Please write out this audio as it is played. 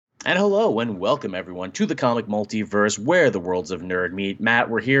And hello and welcome everyone to the comic multiverse where the worlds of nerd meet. Matt,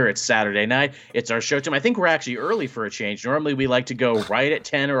 we're here. It's Saturday night. It's our showtime. I think we're actually early for a change. Normally we like to go right at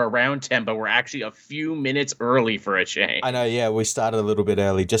 10 or around 10, but we're actually a few minutes early for a change. I know, yeah, we started a little bit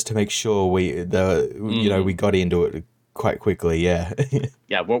early just to make sure we got into it quite quickly, yeah.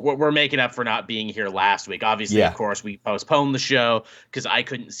 Yeah, we're making up for not being here last week. Obviously, of Yeah. course, we postponed the show because I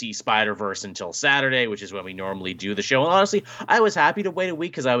couldn't see Spider-Verse until Saturday, which is when we normally do the show. And honestly, I was happy to wait a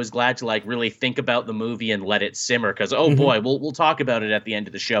week because I was glad to really think about the movie and let it simmer. Because oh hmm boy, we'll talk about it at the end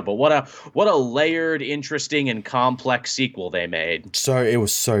of the show. But what a layered, interesting, and complex sequel they made. So it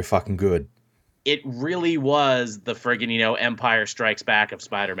was so fucking good. It really was the friggin' Empire Strikes Back of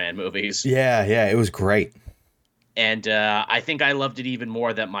Spider-Man movies. Yeah, it was great. And I think I loved it even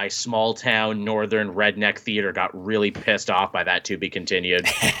more that my small town northern redneck theater got really pissed off by that to be continued.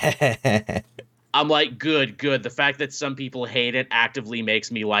 I'm like, good. The fact that some people hate it actively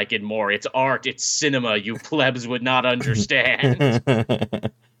makes me like it more. It's art, it's cinema, you plebs would not understand.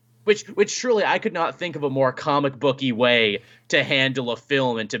 Which truly, I could not think of a more comic booky way to handle a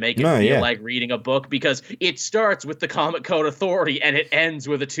film and to make it feel like reading a book, because it starts with the Comic Code Authority and it ends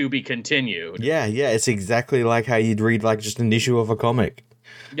with a to be continued. Yeah, it's exactly like how you'd read like just an issue of a comic.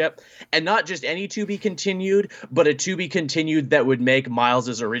 Yep. And not just any to be continued, but a to be continued that would make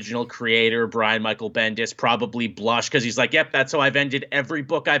Miles's original creator, Brian Michael Bendis, probably blush because he's like, yep, that's how I've ended every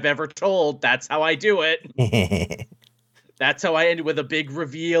book I've ever told. That's how I do it. That's how I ended, with a big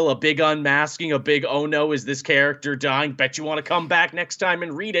reveal, a big unmasking, a big, oh no, is this character dying? Bet you want to come back next time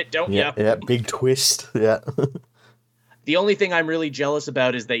and read it, don't you? Yeah, big twist. Yeah. The only thing I'm really jealous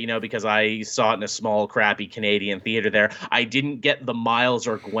about is that, because I saw it in a small, crappy Canadian theater there, I didn't get the Miles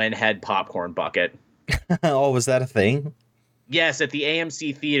or Gwen head popcorn bucket. Oh, was that a thing? Yes, at the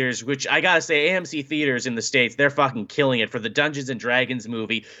AMC theaters, which I gotta say, AMC theaters in the States, they're fucking killing it. For the Dungeons and Dragons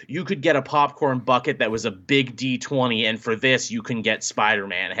movie, you could get a popcorn bucket that was a big D20, and for this, you can get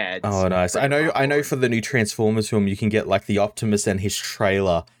Spider-Man heads. Oh, nice. I know for the new Transformers film, you can get like the Optimus and his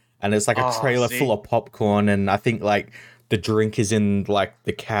trailer, and it's like a trailer full of popcorn, and I think like the drink is in like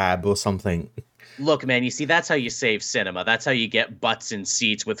the cab or something. Look, man, you see, that's how you save cinema. That's how you get butts in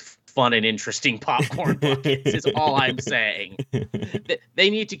seats with fun and interesting popcorn buckets, is all I'm saying. They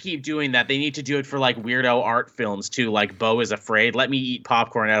need to keep doing that. They need to do it for, like, weirdo art films, too, like Beau is Afraid. Let me eat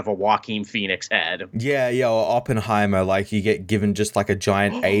popcorn out of a Joaquin Phoenix head. Yeah, or Oppenheimer, like, you get given just, like, a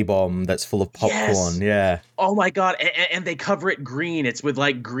giant A-bomb that's full of popcorn, Yes! Yeah. Oh, my God, and they cover it green. It's with,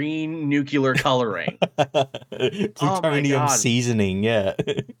 like, green nuclear coloring. Plutonium seasoning, yeah.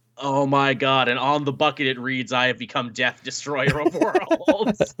 Oh my God, and on the bucket it reads, I have become Death Destroyer of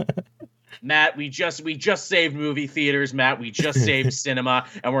Worlds. Matt, we just saved movie theaters, Matt. We just saved cinema,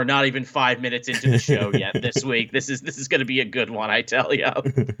 and we're not even 5 minutes into the show yet this week. This is going to be a good one, I tell you.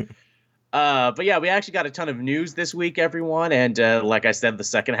 But yeah, we actually got a ton of news this week, everyone, and like I said, the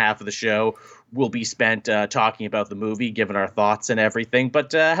second half of the show will be spent talking about the movie, giving our thoughts and everything.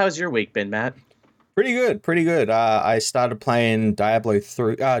 But how's your week been, Matt? Pretty good. I started playing Diablo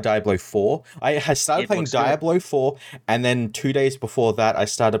 4. I started playing Diablo 4, and then 2 days before that, I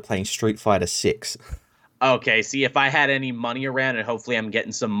started playing Street Fighter 6. Okay, see, if I had any money around, and hopefully I'm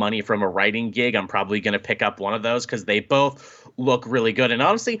getting some money from a writing gig, I'm probably going to pick up one of those because they both look really good. And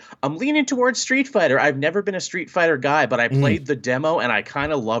honestly, I'm leaning towards Street Fighter. I've never been a Street Fighter guy, but I played the demo, and I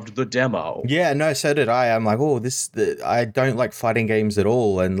kind of loved the demo. Yeah, no, so did I. I'm like, I don't like fighting games at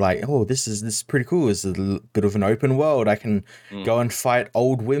all, and like, this is pretty cool. It's a bit of an open world. I can go and fight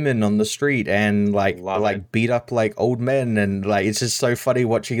old women on the street and beat up like old men, and like it's just so funny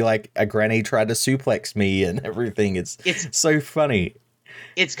watching like a granny try to suplex me and everything. It's so funny.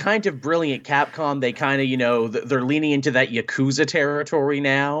 It's kind of brilliant. Capcom, they kind of, they're leaning into that Yakuza territory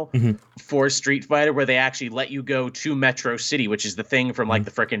now for Street Fighter, where they actually let you go to Metro City, which is the thing from like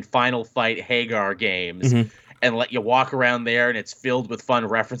the frickin' Final Fight Hagar games, and let you walk around there, and it's filled with fun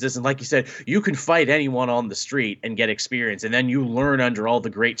references. And like you said, you can fight anyone on the street and get experience, and then you learn under all the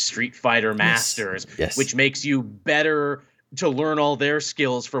great Street Fighter masters, which makes you better to learn all their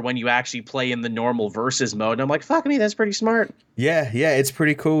skills for when you actually play in the normal versus mode. And I'm like, fuck me, that's pretty smart. Yeah, it's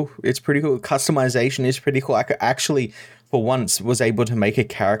pretty cool. Customization is pretty cool. I could actually, for once, was able to make a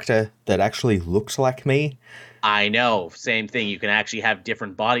character that actually looks like me. I know, same thing. You can actually have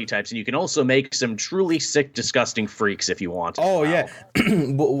different body types, and you can also make some truly sick, disgusting freaks if you want. Oh, yeah.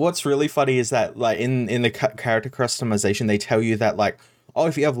 What's really funny is that, like, in the character customization, they tell you that, like,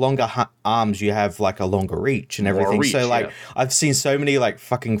 if you have longer arms, you have like a longer reach and everything. Reach, so like, I've seen so many like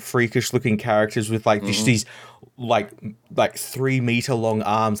fucking freakish looking characters with like these like 3 meter long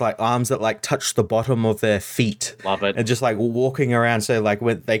arms, like arms that like touch the bottom of their feet. Love it. And just like walking around, so like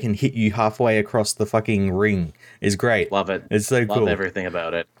when they can hit you halfway across the fucking ring is great. Love it. It's so cool. Love everything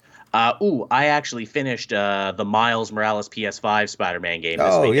about it. I actually finished the Miles Morales PS5 Spider-Man game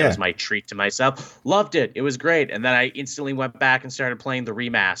this week. Yeah. That was my treat to myself. Loved it. It was great. And then I instantly went back and started playing the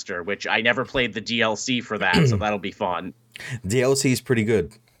remaster, which I never played the DLC for that, so that'll be fun. DLC is pretty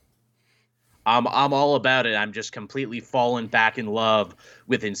good. I'm all about it. I'm just completely fallen back in love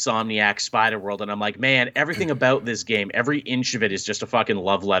with Insomniac's Spider-World, and I'm like, man, everything about this game, every inch of it is just a fucking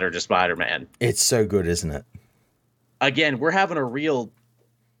love letter to Spider-Man. It's so good, isn't it? Again, we're having a real,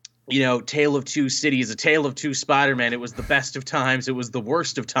 tale of two cities, a tale of two Spider-Man. It was the best of times. It was the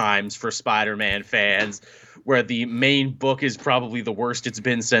worst of times for Spider-Man fans, where the main book is probably the worst it's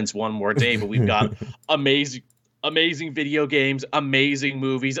been since One More Day, but we've got amazing video games, amazing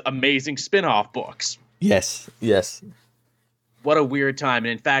movies, amazing spin-off books. Yes. What a weird time.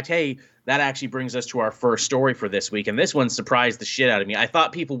 And in fact, hey, that actually brings us to our first story for this week. And this one surprised the shit out of me. I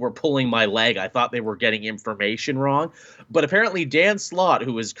thought people were pulling my leg. I thought they were getting information wrong. But apparently Dan Slott,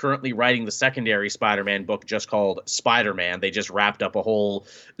 who is currently writing the secondary Spider-Man book just called Spider-Man, they just wrapped up a whole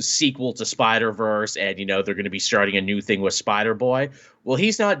sequel to Spider-Verse. And, they're going to be starting a new thing with Spider-Boy. Well,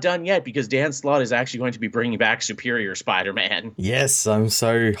 he's not done yet because Dan Slott is actually going to be bringing back Superior Spider-Man. Yes, I'm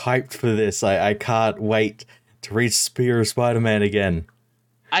so hyped for this. I can't wait to read Superior Spider-Man again.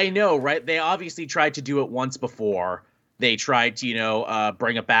 I know, right? They obviously tried to do it once before. They tried to,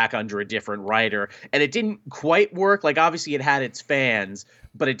 bring it back under a different writer, and it didn't quite work. Like, obviously, it had its fans,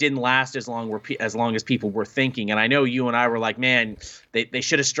 but it didn't last as long as people were thinking. And I know you and I were like, man, they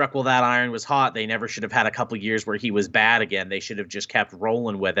should have struck while that iron was hot. They never should have had a couple years where he was bad again. They should have just kept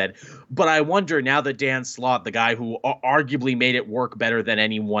rolling with it. But I wonder, now that Dan Slott, the guy who arguably made it work better than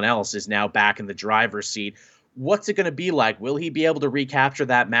anyone else, is now back in the driver's seat, what's it going to be like? Will he be able to recapture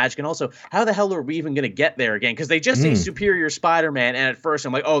that magic? And also, how the hell are we even going to get there again? Because they just say Superior Spider-Man, and at first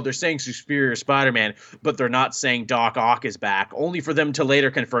I'm like, oh, they're saying Superior Spider-Man, but they're not saying Doc Ock is back, only for them to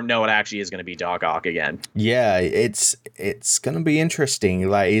later confirm, no, it actually is going to be Doc Ock again. Yeah, it's going to be interesting.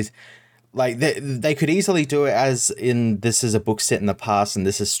 Like they could easily do it as in this is a book set in the past and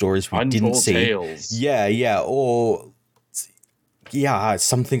this is stories we didn't see. Tales. Yeah, or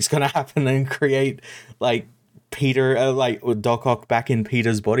something's going to happen and create like Peter, Doc Ock back in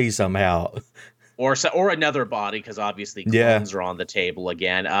Peter's body somehow. Or another body, because obviously clones are on the table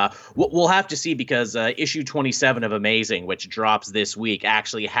again. We'll have to see, because issue 27 of Amazing, which drops this week,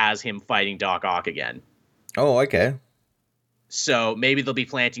 actually has him fighting Doc Ock again. Oh, okay. So maybe they'll be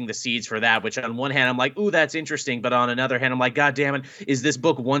planting the seeds for that, which on one hand, I'm like, ooh, that's interesting. But on another hand, I'm like, God damn it, is this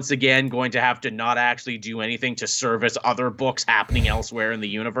book once again going to have to not actually do anything to service other books happening elsewhere in the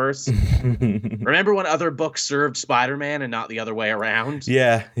universe? Remember when other books served Spider-Man and not the other way around?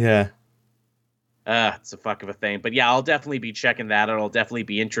 Yeah. It's a fuck of a thing. But yeah, I'll definitely be checking that out. I'll definitely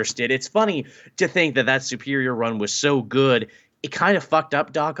be interested. It's funny to think that Superior run was so good. It kind of fucked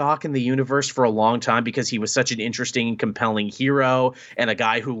up Doc Ock in the universe for a long time, because he was such an interesting and compelling hero and a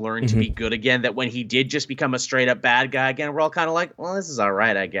guy who learned to be good again, that when he did just become a straight up bad guy again, we're all kind of like, well, this is all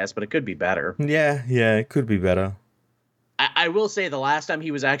right, I guess, but it could be better. Yeah, it could be better. I will say the last time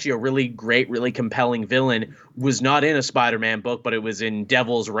he was actually a really great, really compelling villain was not in a Spider-Man book, but it was in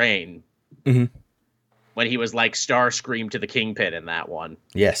Devil's Reign. When he was like Starscream to the Kingpin in that one.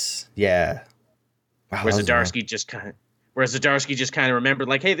 Yes, yeah. Wow, where Zdarsky just kind of remembered,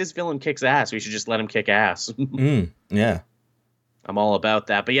 like, hey, this villain kicks ass. We should just let him kick ass. Yeah. I'm all about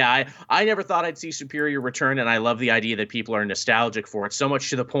that. But yeah, I never thought I'd see Superior return, and I love the idea that people are nostalgic for it, so much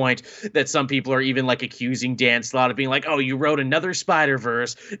to the point that some people are even like accusing Dan Slott of being like, oh, you wrote another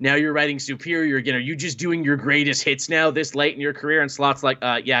Spider-Verse, now you're writing Superior again. Are you just doing your greatest hits now this late in your career? And Slott's like,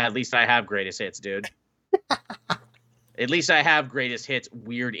 yeah, at least I have greatest hits, dude. At least I have greatest hits,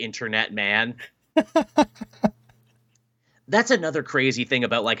 weird internet man. That's another crazy thing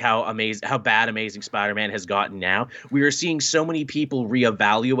about like how bad Amazing Spider-Man has gotten now. We are seeing so many people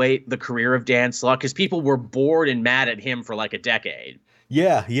reevaluate the career of Dan Slott, because people were bored and mad at him for like a decade.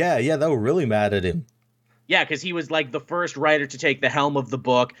 Yeah, they were really mad at him. Yeah, because he was like the first writer to take the helm of the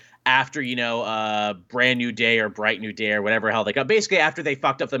book after, Brand New Day or Bright New Day or whatever hell they got. Basically, after they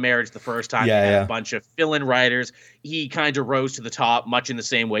fucked up the marriage the first time, they had a bunch of fill-in writers. He kind of rose to the top, much in the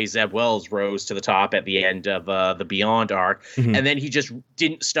same way Zeb Wells rose to the top at the end of the Beyond arc. And then he just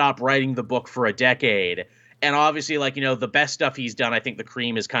didn't stop writing the book for a decade. And obviously, like, the best stuff he's done, I think the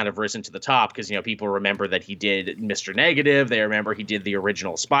cream has kind of risen to the top because, people remember that he did Mr. Negative. They remember he did the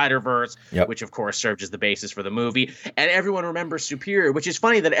original Spider-Verse, which, of course, served as the basis for the movie. And everyone remembers Superior, which is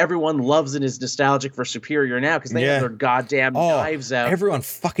funny that everyone loves and is nostalgic for Superior now because they have their goddamn knives out. Everyone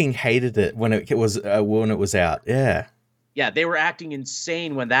fucking hated it when it was out. Yeah. Yeah, they were acting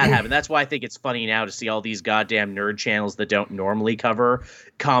insane when that happened. That's why I think it's funny now to see all these goddamn nerd channels that don't normally cover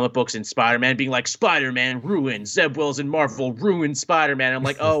comic books and Spider-Man being like, Spider-Man ruined, Zeb Wells and Marvel ruined Spider-Man. I'm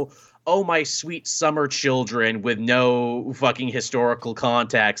like, oh, my sweet summer children with no fucking historical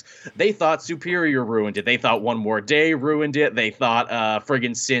context. They thought Superior ruined it. They thought One More Day ruined it. They thought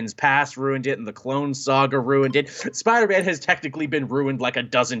friggin' Sins Past ruined it, and the Clone Saga ruined it. Spider-Man has technically been ruined like a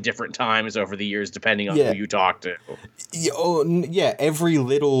dozen different times over the years, depending on who you talk to. Yeah, every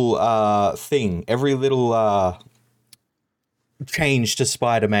little thing, every little change to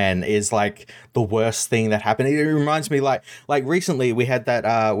Spider-Man is like the worst thing that happened. It reminds me like recently we had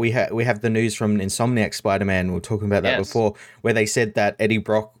that we have the news from Insomniac Spider-Man. We were talking about that before, where they said that Eddie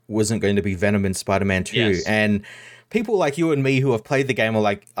Brock wasn't going to be Venom in Spider-Man 2, and people like you and me who have played the game are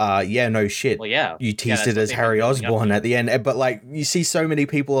like, yeah, no shit. Well, yeah, you teased it as Harry Osborn at the end, but like you see so many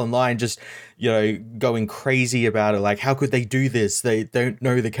people online just going crazy about it. Like, how could they do this? They don't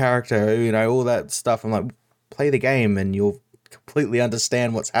know the character, all that stuff. I'm like, play the game and you'll completely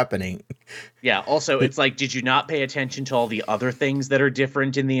understand what's happening. Yeah, also, it's like, did you not pay attention to all the other things that are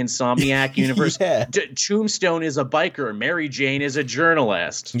different in the Insomniac universe? Tombstone is a biker. Mary Jane is a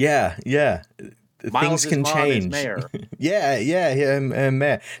journalist. Yeah. Miles' things can mom change. Is mayor.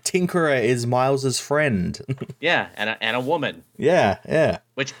 Mayor. Tinkerer is Miles's friend. Yeah, and a woman. Yeah.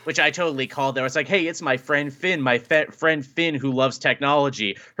 Which I totally called there. It's like, hey, it's my friend Finn, friend Finn who loves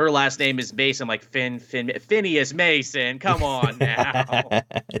technology. Her last name is Mason. I'm like, Phineas Mason. Come on now.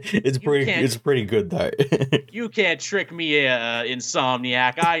 It's pretty good though. You can't trick me,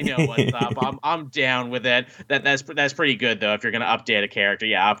 Insomniac. I know what's up. I'm down with it. That's pretty good though. If you're gonna update a character,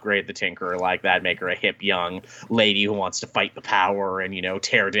 upgrade the Tinkerer like that. Make her a hip young lady who wants to fight the power and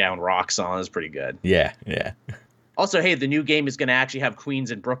tear down Roxxon is pretty good. Yeah. Also, hey, the new game is going to actually have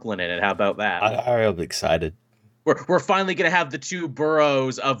Queens and Brooklyn in it. How about that? I'm excited. We're finally going to have the two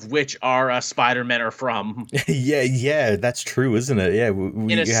boroughs of which our Spider-Men are from. yeah, that's true, isn't it? Yeah,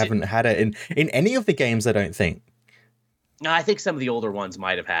 we haven't had it in any of the games, I don't think. No, I think some of the older ones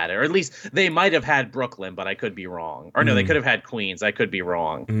might have had it, or at least they might have had Brooklyn, but I could be wrong. Or no, they could have had Queens. I could be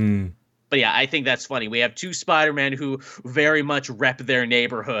wrong. But yeah, I think that's funny. We have two Spider-Men who very much rep their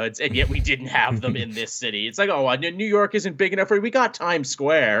neighborhoods, and yet we didn't have them in this city. It's like, oh, New York isn't big enough for you. We got Times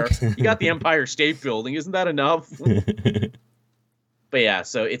Square. You got the Empire State Building. Isn't that enough? But yeah,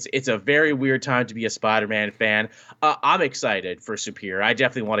 so it's a very weird time to be a Spider-Man fan. I'm excited for Superior. I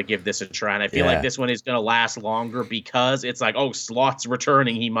definitely want to give this a try, and I feel like this one is going to last longer because it's like, oh, Slot's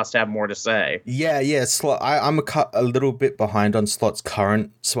returning. He must have more to say. Yeah. Slot. I'm a little bit behind on Slot's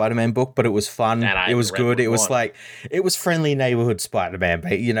current Spider-Man book, but it was fun. It was good. It was like, it was friendly neighborhood Spider-Man,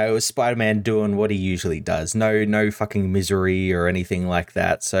 but it was Spider-Man doing what he usually does. No fucking misery or anything like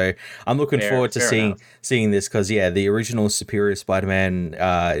that. So I'm looking forward to seeing this because the original Superior Spider-Man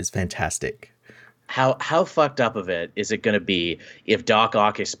is fantastic. How fucked up of it is it going to be if Doc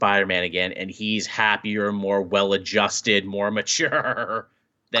Ock is Spider-Man again and he's happier, more well-adjusted, more mature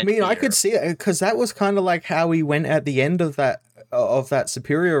than Peter? I could see it because that was kind of like how he went at the end of that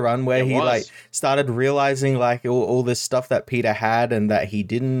Superior run where he like started realizing like all this stuff that Peter had and that he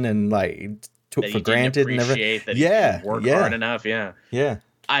didn't and like took for granted and everything. That he didn't work hard enough. Yeah.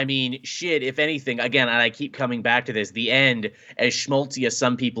 I mean, shit, if anything, again, and I keep coming back to this, the end, as schmaltzy as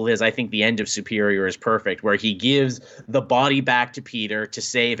some people is, I think the end of Superior is perfect, where he gives the body back to Peter to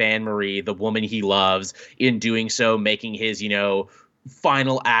save Anne-Marie, the woman he loves, in doing so, making his,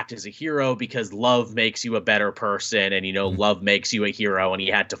 final act as a hero because love makes you a better person and, love makes you a hero, and he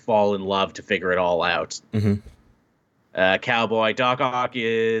had to fall in love to figure it all out. Cowboy, Doc Ock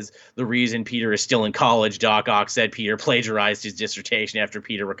is the reason Peter is still in college. Doc Ock said Peter plagiarized his dissertation after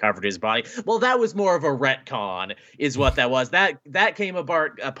Peter recovered his body. Well, that was more of a retcon, is what that was. That came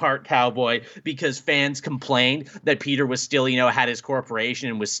apart, Cowboy, because fans complained that Peter was still, had his corporation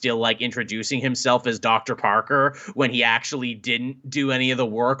and was still like introducing himself as Dr. Parker when he actually didn't do any of the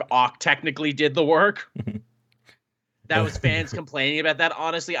work. Ock technically did the work. That was fans complaining about that.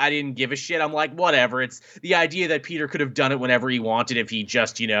 Honestly, I didn't give a shit. I'm like, whatever. It's the idea that Peter could have done it whenever he wanted if he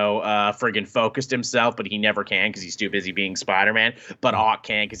just, friggin' focused himself, but he never can because he's too busy being Spider-Man. But Ock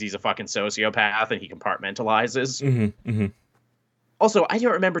can because he's a fucking sociopath and he compartmentalizes. Also, I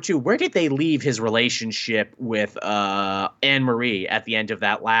don't remember too. Where did they leave his relationship with Anne Marie at the end of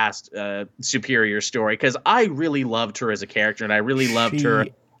that last Superior story? Because I really loved her as a character, and I really loved her.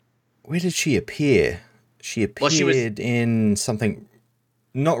 Where did she appear? She appeared in something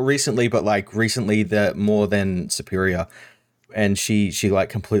not recently, but like recently that more than Superior, and she like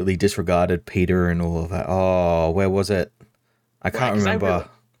completely disregarded Peter and all of that. Oh, where was it? I can't remember.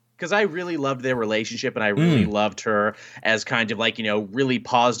 Because I really loved their relationship, and I really loved her as kind of like, really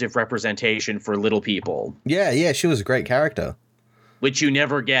positive representation for little people. Yeah, she was a great character. Which you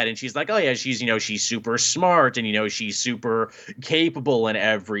never get. And she's like, oh yeah, she's super smart, and she's super capable and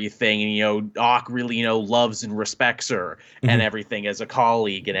everything. And Ock really, loves and respects her and everything as a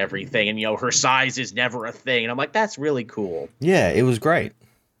colleague and everything. And her size is never a thing. And I'm like, that's really cool. Yeah, it was great.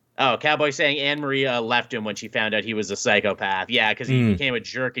 Oh, Cowboy saying Anne Marie left him when she found out he was a psychopath. Yeah, because he became a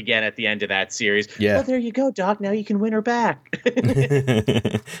jerk again at the end of that series. Yeah. Well, there you go, Doc. Now you can win her back.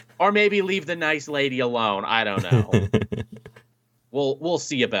 Or maybe leave the nice lady alone. I don't know. We'll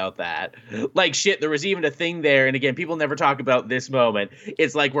see about that. Like, shit, there was even a thing there, and again, people never talk about this moment.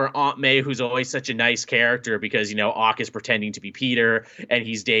 It's like where Aunt May, who's always such a nice character because, Ock is pretending to be Peter, and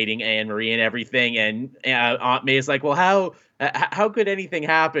he's dating Anne Marie and everything, and Aunt May is like, well, how could anything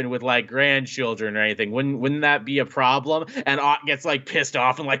happen with, like, grandchildren or anything? Wouldn't that be a problem? And Ock gets, like, pissed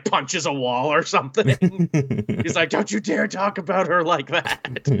off and, like, punches a wall or something. He's like, don't you dare talk about her like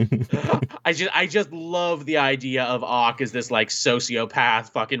that. I just love the idea of Ock as this, like, sociopath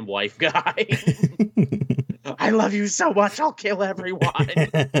fucking wife guy. I love you so much, I'll kill everyone.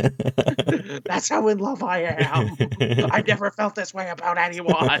 That's how in love I am. I've never felt this way about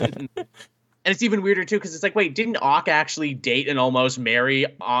anyone. And it's even weirder, too, because it's like, wait, didn't Ock actually date and almost marry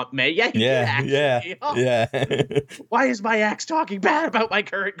Aunt May? Yeah, he did, actually. Yeah. Why is my ex talking bad about my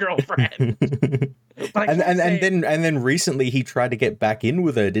current girlfriend? And then recently he tried to get back in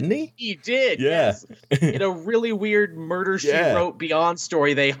with her, didn't he? He did, yeah. Yes. In a really weird Murder, She Wrote Beyond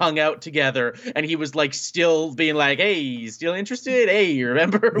story, they hung out together, and he was, like, still being like, hey, you still interested? Hey, you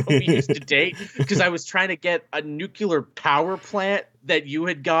remember when we used to date? Because I was trying to get a nuclear power plant that you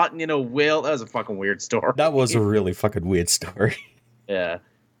had gotten in a will. That was a fucking weird story. That was a really fucking weird story. Yeah.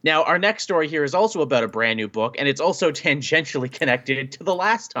 Now, our next story here is also about a brand new book, and it's also tangentially connected to the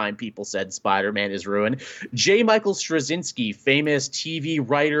last time people said Spider-Man is ruined. J. Michael Straczynski, famous TV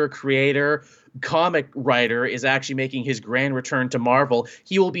writer, creator, comic writer, is actually making his grand return to Marvel.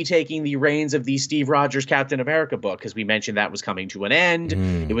 He will be taking the reins of the Steve Rogers Captain America book, because we mentioned that was coming to an end.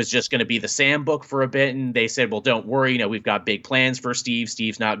 It was just going to be the Sam book for a bit, and they said, well, don't worry, we've got big plans for Steve.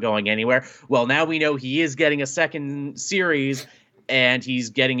 Steve's not going anywhere. Well, now we know he is getting a second series, and he's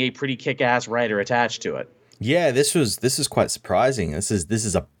getting a pretty kick-ass writer attached to it. Yeah, this is quite surprising. This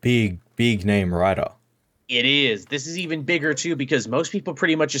is a big name writer. It is. This is even bigger, too, because most people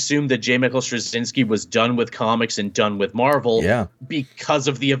pretty much assumed that J. Michael Straczynski was done with comics and done with Marvel because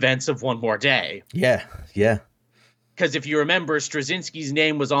of the events of One More Day. Yeah. Because if you remember, Straczynski's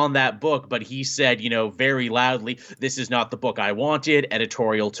name was on that book, but he said, very loudly, this is not the book I wanted.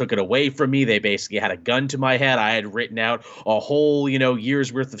 Editorial took it away from me. They basically had a gun to my head. I had written out a whole,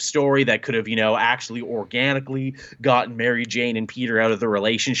 year's worth of story that could have, actually organically gotten Mary Jane and Peter out of the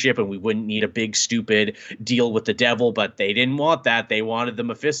relationship, and we wouldn't need a big, stupid deal with the devil. But they didn't want that. They wanted the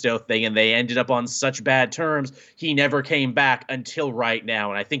Mephisto thing, and they ended up on such bad terms. He never came back until right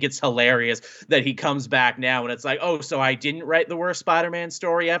now. And I think it's hilarious that he comes back now, and it's like, oh, so I didn't write the worst Spider-Man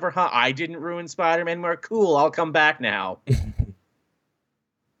story ever, huh? I didn't ruin Spider-Man more. Cool, I'll come back now.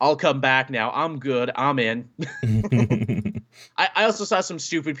 I'll come back now. I'm good. I'm in. I also saw some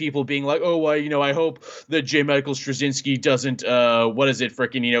stupid people being like, oh, well, I hope that J. Michael Straczynski doesn't,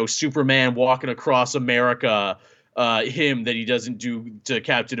 Superman walking across America, him, that he doesn't do to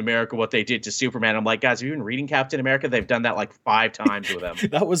Captain America what they did to Superman. I'm like, guys, have you been reading Captain America? They've done that like 5 times with him.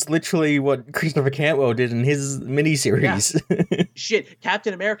 That was literally what Christopher Cantwell did in his miniseries. Yeah. Shit,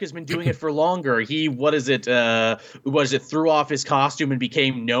 Captain America's been doing it for longer. He, threw off his costume and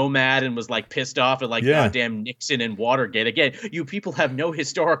became Nomad and was like pissed off at goddamn Nixon and Watergate. Again, you people have no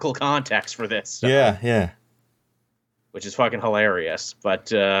historical context for this stuff. Yeah. Which is fucking hilarious. But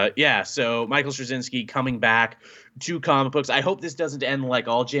so Michael Straczynski coming back to comic books. I hope this doesn't end like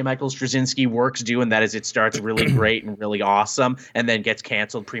all J. Michael Straczynski works do, and that is it starts really great and really awesome and then gets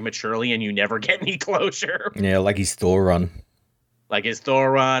canceled prematurely and you never get any closure. Yeah, like his Thor run. Like his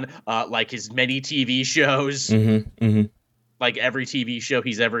Thor run, like his many TV shows. Mm-hmm. Like every TV show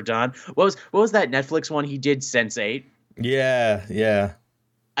he's ever done. What was that Netflix one he did, Sense8? Yeah.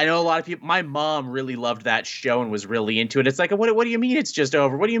 I know a lot of people. My mom really loved that show and was really into it. It's like, what do you mean it's just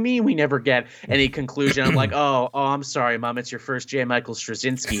over? What do you mean we never get any conclusion? I'm like, oh, I'm sorry, Mom. It's your first J. Michael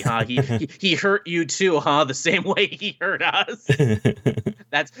Straczynski, huh? He hurt you too, huh? The same way he hurt us.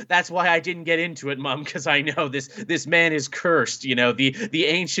 That's why I didn't get into it, Mom, because I know this man is cursed. You know, the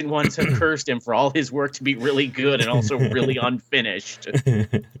ancient ones have cursed him for all his work to be really good and also really unfinished.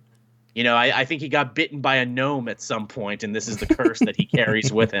 You know, I think he got bitten by a gnome at some point, and this is the curse that he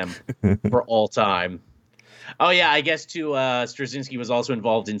carries with him for all time. Oh, yeah, I guess, too, Straczynski was also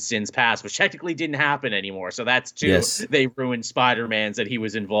involved in Sin's Past, which technically didn't happen anymore. So that's, too, yes. They ruined Spider-Mans that he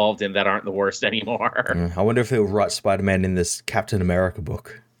was involved in that aren't the worst anymore. I wonder if he'll write Spider-Man in this Captain America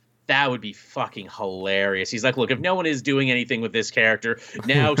book. That would be fucking hilarious. He's like, look, if no one is doing anything with this character,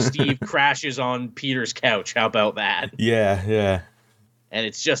 now Steve crashes on Peter's couch. How about that? Yeah, yeah. And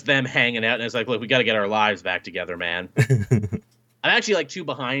it's just them hanging out, and it's like, look, we got to get our lives back together, man. I'm actually like 2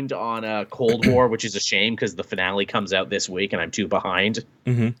 behind on Cold War, which is a shame because the finale comes out this week, and I'm 2 behind.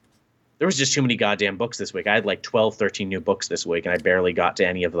 Mm-hmm. There was just too many goddamn books this week. I had like 12, 13 new books this week, and I barely got to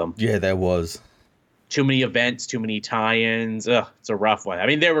any of them. Yeah, there was. Too many events, too many tie-ins. It's a rough one. I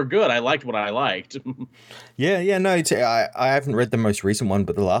mean, they were good. I liked what I liked. Yeah, no, I haven't read the most recent one,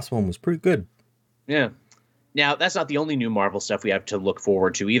 but the last one was pretty good. Yeah. Now, that's not the only new Marvel stuff we have to look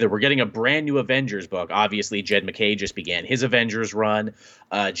forward to either. We're getting a brand new Avengers book. Obviously, Jed McKay just began his Avengers run.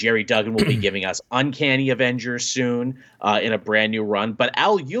 Jerry Duggan will be giving us Uncanny Avengers soon in a brand new run. But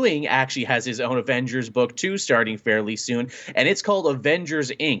Al Ewing actually has his own Avengers book, too, starting fairly soon. And it's called Avengers,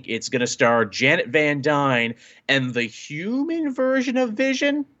 Inc. It's going to star Janet Van Dyne and the human version of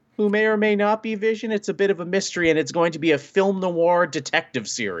Vision, who may or may not be Vision. It's a bit of a mystery, and it's going to be a film noir detective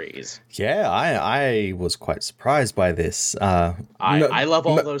series. Yeah, I was quite surprised by this. I love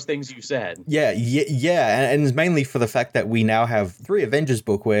all those things you said. Yeah, and it's mainly for the fact that we now have 3 Avengers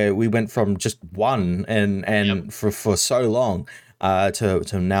book where we went from just one and yep. for so long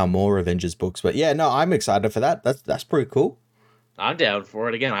to now more Avengers books. But yeah, no, I'm excited for that. That's pretty cool. I'm down for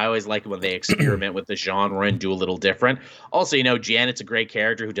it. Again, I always like it when they experiment with the genre and do a little different. Also, you know, Janet's a great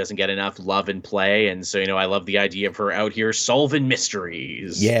character who doesn't get enough love and play. And so, you know, I love the idea of her out here solving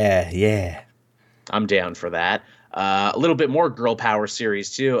mysteries. Yeah. I'm down for that. A little bit more girl power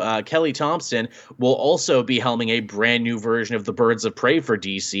series, too. Kelly Thompson will also be helming a brand new version of the Birds of Prey for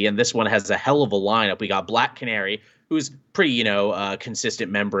DC. And this one has a hell of a lineup. We got Black Canary, who's pretty, consistent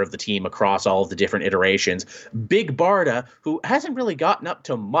member of the team across all of the different iterations. Big Barda, who hasn't really gotten up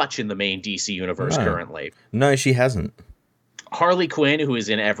to much in the main DC universe currently. No, she hasn't. Harley Quinn, who is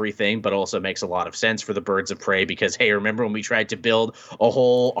in everything, but also makes a lot of sense for the Birds of Prey because, hey, remember when we tried to build a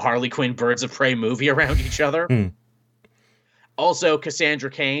whole Harley Quinn Birds of Prey movie around each other? Also, Cassandra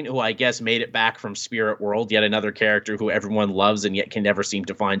Cain, who I guess made it back from Spirit World, yet another character who everyone loves and yet can never seem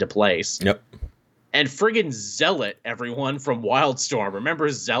to find a place. Yep. And friggin' Zealot, everyone, from Wildstorm. Remember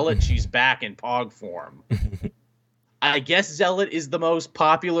Zealot? She's back in Pog form. I guess Zealot is the most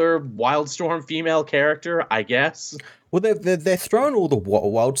popular Wildstorm female character, I guess. Well, they're throwing all the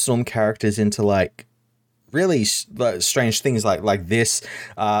Wildstorm characters into, like, really strange things like this.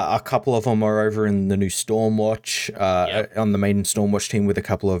 A couple of them are over in the new Stormwatch, on the main Stormwatch team with a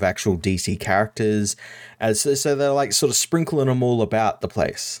couple of actual DC characters. So they're, like, sort of sprinkling them all about the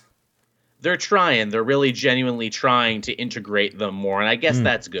place. They're trying. They're really genuinely trying to integrate them more, and I guess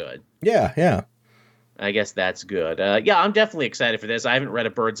that's good. Yeah. I guess that's good. I'm definitely excited for this. I haven't read a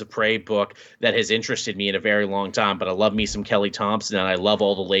Birds of Prey book that has interested me in a very long time, but I love me some Kelly Thompson, and I love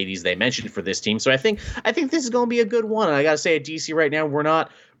all the ladies they mentioned for this team. So I think this is going to be a good one. And I got to say, at DC right now,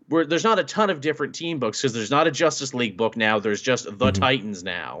 there's not a ton of different team books because there's not a Justice League book now. There's just the Titans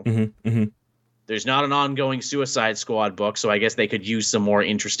now. There's not an ongoing Suicide Squad book, so I guess they could use some more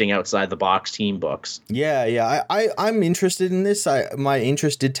interesting outside-the-box team books. Yeah. I'm interested in this. My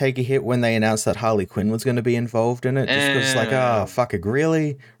interest did take a hit when they announced that Harley Quinn was going to be involved in it. Just because, like, oh, fuck it,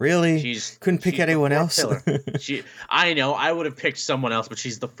 really? Couldn't pick anyone else? I know, I would have picked someone else, but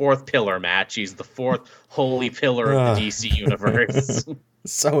she's the 4th pillar, Matt. She's the 4th holy pillar of the DC universe.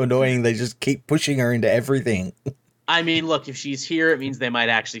 So annoying, they just keep pushing her into everything. I mean, look, if she's here, it means they might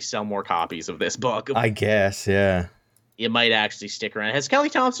actually sell more copies of this book. I guess, yeah. It might actually stick around. Has Kelly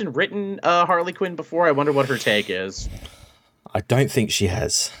Thompson written Harley Quinn before? I wonder what her take is. I don't think she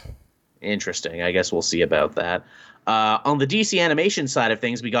has. Interesting. I guess we'll see about that. On the DC animation side of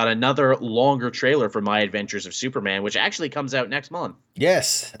things, we got another longer trailer for My Adventures of Superman, which actually comes out next month.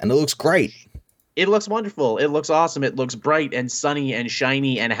 Yes, and it looks great. It looks wonderful. It looks awesome. It looks bright and sunny and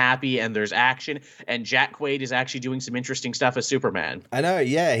shiny and happy, and there's action. And Jack Quaid is actually doing some interesting stuff as Superman. I know,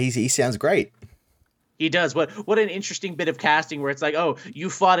 yeah. He sounds great. He does. What an interesting bit of casting where it's like, oh, you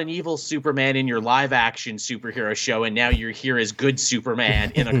fought an evil Superman in your live action superhero show, and now you're here as good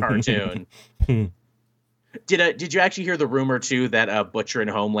Superman in a cartoon. Did you actually hear the rumor too that Butcher and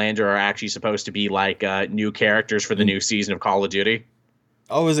Homelander are actually supposed to be like new characters for the new season of Call of Duty?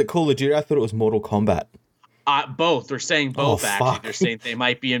 Oh, is it Call of Duty? I thought it was Mortal Kombat. Both. They're saying both, actually. Fuck. They're saying they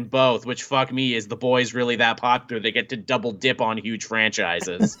might be in both, which, fuck me, is the boys really that popular? They get to double dip on huge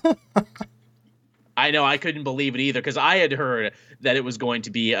franchises. I know, I couldn't believe it either, because I had heard that it was going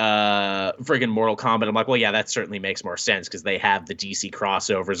to be friggin' Mortal Kombat. I'm like, well, yeah, that certainly makes more sense, because they have the DC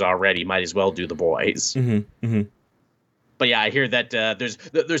crossovers already. Might as well do the boys. But yeah, I hear that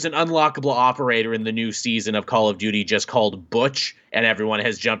there's an unlockable operator in the new season of Call of Duty just called Butch, and everyone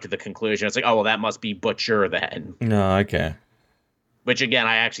has jumped to the conclusion. It's like, oh, well, that must be Butcher then. No, okay. Which, again,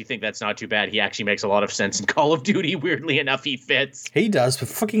 I actually think that's not too bad. He actually makes a lot of sense in Call of Duty. Weirdly enough, he fits. He does, but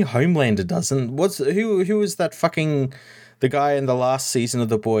fucking Homelander doesn't. Who was that fucking... The guy in the last season of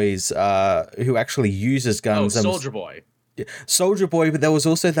The Boys who actually uses guns? Oh, Soldier Boy. Soldier Boy, but there was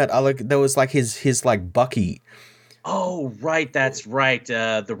also that other... There was like his like Bucky. Oh, right, that's right.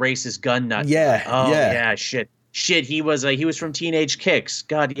 The racist gun nut. Yeah, yeah, shit. He was from Teenage Kicks.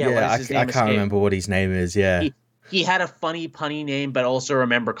 God, yeah, what is his name? I can't remember what his name is, yeah. He had a funny, punny name, but also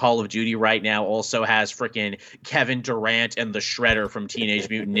remember Call of Duty right now also has frickin' Kevin Durant and the Shredder from Teenage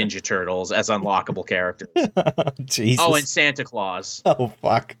Mutant Ninja Turtles as unlockable characters. Jesus. Oh, and Santa Claus. Oh,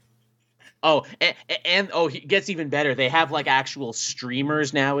 fuck. Oh, and it gets even better. They have like actual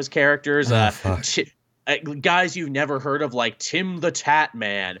streamers now as characters. Guys you've never heard of, like Tim the Tat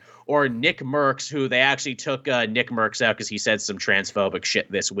Man or Nick Merckx, who they actually took Nick Merckx out because he said some transphobic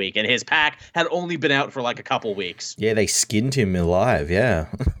shit this week, and his pack had only been out for like a couple weeks. Yeah, they skinned him alive. Yeah.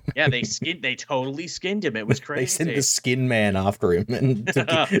 Yeah, they totally skinned him. It was crazy. They sent the Skin Man after him and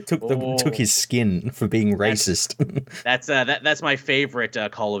took his skin for being racist. That's my favorite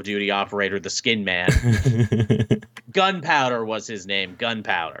Call of Duty operator, the Skin Man. Gunpowder was his name.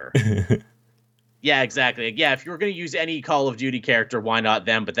 Gunpowder. Yeah, exactly. Yeah, if you were going to use any Call of Duty character, why not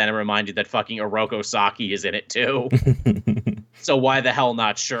them? But then it reminded that fucking Oroko Saki is in it too. So why the hell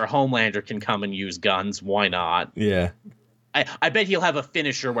not? Sure, Homelander can come and use guns. Why not? Yeah. I bet he'll have a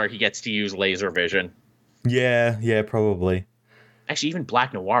finisher where he gets to use laser vision. Yeah, probably. Actually, even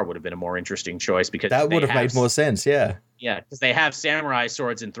Black Noir would have been a more interesting choice because that would have made more sense. Yeah. Yeah, because they have samurai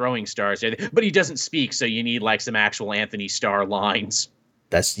swords and throwing stars, but he doesn't speak, so you need like some actual Anthony Starr lines.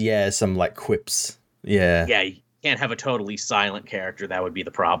 That's, some like quips. Yeah. Yeah, you can't have a totally silent character. That would be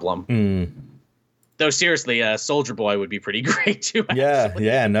the problem. Though seriously, Soldier Boy would be pretty great too. Actually.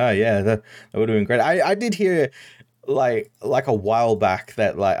 That would have been great. I did hear like a while back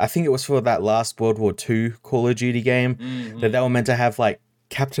that like I think it was for that last World War II Call of Duty game that they were meant to have like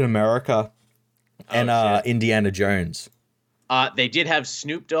Captain America and Indiana Jones. They did have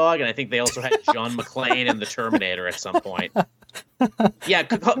Snoop Dogg, and I think they also had John McClane and the Terminator at some point. Yeah,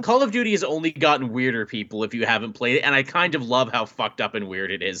 Call of Duty has only gotten weirder, people, if you haven't played it, and I kind of love how fucked up and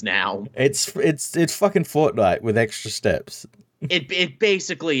weird it is now. It's fucking Fortnite with extra steps. It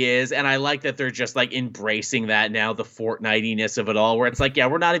basically is, and I like that they're just like embracing that now, the Fortnite-iness of it all, where it's like, yeah,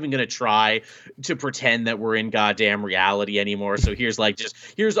 we're not even gonna try to pretend that we're in goddamn reality anymore. So here's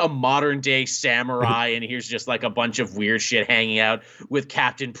a modern day samurai, and here's just like a bunch of weird shit hanging out with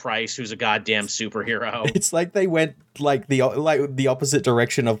Captain Price, who's a goddamn superhero. It's like they went like the opposite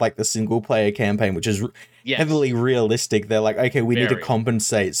direction of like the single player campaign, which is heavily realistic. They're like, okay, we need to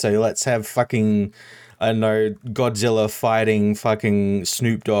compensate, so let's have fucking, I don't know, Godzilla fighting fucking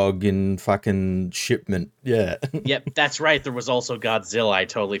Snoop Dogg in fucking Shipment. Yeah. Yep, that's right. There was also Godzilla. I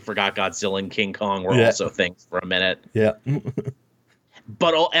totally forgot Godzilla and King Kong were also things for a minute. Yeah.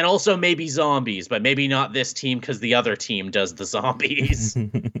 And also maybe zombies, but maybe not this team because the other team does the zombies.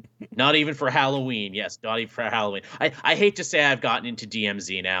 Not even for Halloween. Yes, not even for Halloween. I hate to say I've gotten into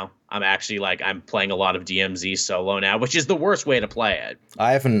DMZ now. I'm actually I'm playing a lot of DMZ solo now, which is the worst way to play it.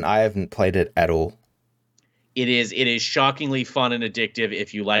 I haven't played it at all. It is shockingly fun and addictive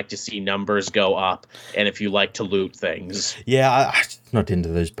if you like to see numbers go up and if you like to loot things. Yeah, I'm not into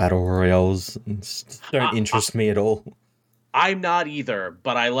those battle royales. Don't interest me at all. I'm not either,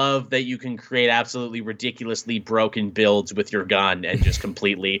 but I love that you can create absolutely ridiculously broken builds with your gun and just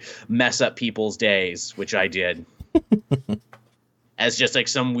completely mess up people's days, which I did. As just like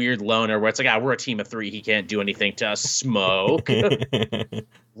some weird loner where it's like, we're a team of 3. He can't do anything to us. Smoke.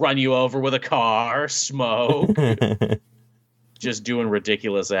 Run you over with a car. Smoke. Just doing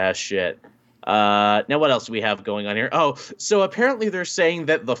ridiculous ass shit. Now, what else do we have going on here? Oh, so apparently they're saying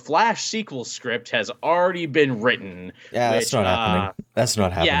that the Flash sequel script has already been written. Yeah, that's not happening. That's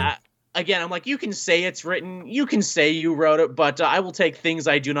not happening. Again, I'm like, you can say it's written, you can say you wrote it, but I will take things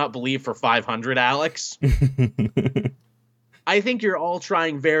I do not believe for 500, Alex. I think you're all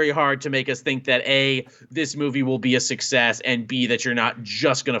trying very hard to make us think that A, this movie will be a success, and B, that you're not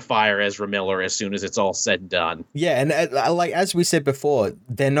just going to fire Ezra Miller as soon as it's all said and done. Yeah, and like as we said before,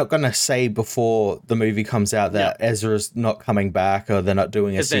 they're not going to say before the movie comes out that Ezra's not coming back or they're not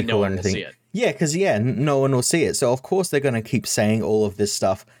doing a sequel or anything. Yeah, because no one will see it. So of course they're going to keep saying all of this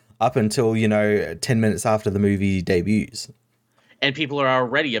stuff up until, 10 minutes after the movie debuts. And people are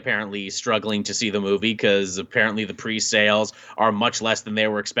already apparently struggling to see the movie because apparently the pre-sales are much less than they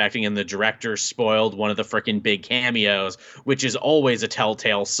were expecting, and the director spoiled one of the freaking big cameos, which is always a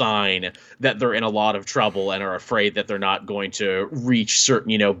telltale sign that they're in a lot of trouble and are afraid that they're not going to reach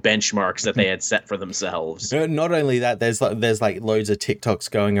certain, benchmarks that they had set for themselves. Not only that, there's like loads of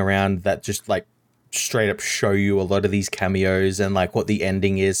TikToks going around that just like straight up show you a lot of these cameos and like what the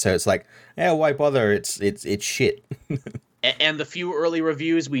ending is. So it's like, yeah, why bother? It's shit. And the few early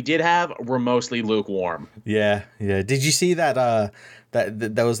reviews we did have were mostly lukewarm. Yeah. Did you see that?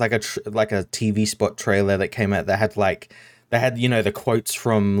 That there was like a TV spot trailer that came out that had the quotes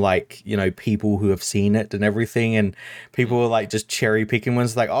from people who have seen it and everything, and people were like just cherry picking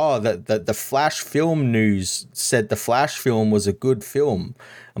ones like, oh, the Flash film news said the Flash film was a good film.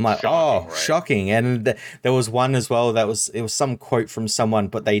 I'm like, shocking. And there was one as well it was some quote from someone,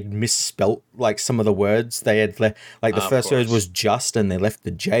 but they misspelt like some of the words. They had the first word was just, and they left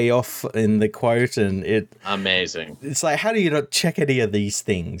the J off in the quote, and amazing. It's like, how do you not check any of these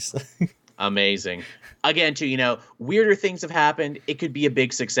things? Amazing. Again, too, weirder things have happened. It could be a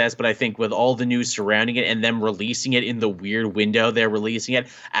big success, but I think with all the news surrounding it and them releasing it in the weird window they're releasing it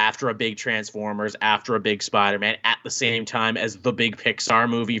after a big Transformers, after a big Spider-Man, at the same time as the big Pixar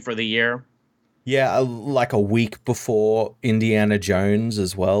movie for the year. Yeah, like a week before Indiana Jones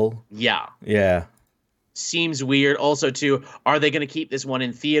as well. Yeah. Seems weird. Also, too, are they going to keep this one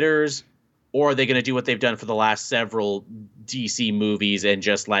in theaters? Or are they going to do what they've done for the last several DC movies and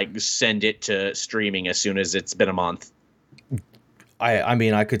just send it to streaming as soon as it's been a month? I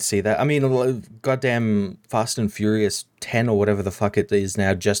mean, I could see that. I mean, goddamn Fast and Furious 10 or whatever the fuck it is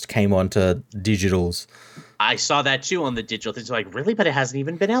now just came onto digitals. I saw that too on the digital. It's like, really? But it hasn't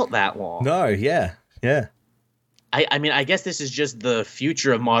even been out that long. No, yeah. I mean, I guess this is just the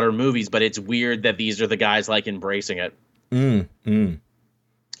future of modern movies, but it's weird that these are the guys embracing it.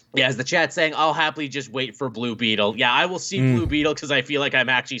 Yeah, as the chat's saying, I'll happily just wait for Blue Beetle. Yeah, I will see Blue Beetle because I feel like I'm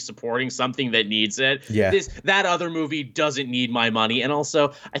actually supporting something that needs it. Yeah. That other movie doesn't need my money. And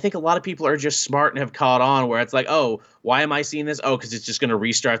also, I think a lot of people are just smart and have caught on where it's like, oh, why am I seeing this? Oh, because it's just going to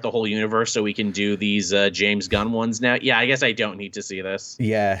restart the whole universe so we can do these James Gunn ones now. Yeah, I guess I don't need to see this.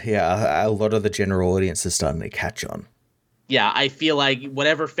 Yeah. A lot of the general audience is starting to catch on. Yeah, I feel like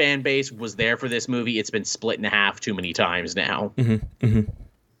whatever fan base was there for this movie, it's been split in half too many times now.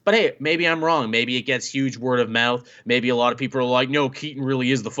 But hey, maybe I'm wrong. Maybe it gets huge word of mouth. Maybe a lot of people are like, no, Keaton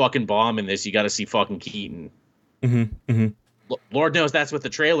really is the fucking bomb in this. You got to see fucking Keaton. Lord knows that's what the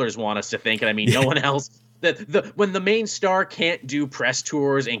trailers want us to think. And I mean, no one else. When the main star can't do press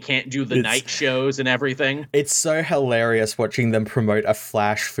tours and can't do the night shows and everything. It's so hilarious watching them promote a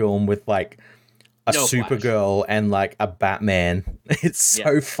Flash film with a Supergirl and a Batman. It's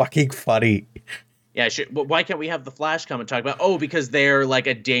so fucking funny. Yeah, but why can't we have the Flash come and talk about? Oh, because they're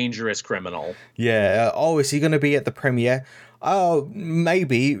a dangerous criminal. Yeah. Is he going to be at the premiere? Oh,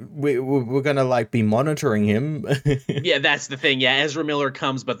 maybe we're going to be monitoring him. Yeah, that's the thing. Yeah, Ezra Miller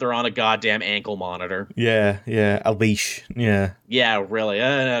comes, but they're on a goddamn ankle monitor. Yeah, a leash. Yeah. Yeah, really.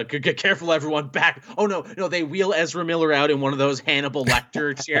 Careful, everyone. Back. Oh no, they wheel Ezra Miller out in one of those Hannibal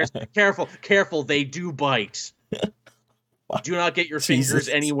Lecter chairs. Careful. They do bite. Do not get your fingers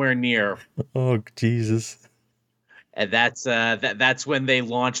anywhere near. Oh, Jesus. And that's when they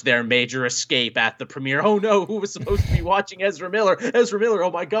launch their major escape at the premiere. Oh no, who was supposed to be watching Ezra Miller?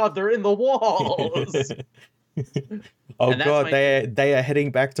 Oh my God, they're in the walls. Oh God, they are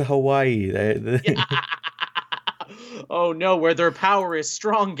heading back to Hawaii. Oh no, where their power is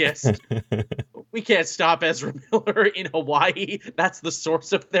strongest. We can't stop Ezra Miller in Hawaii. That's the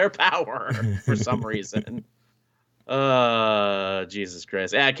source of their power for some reason. Jesus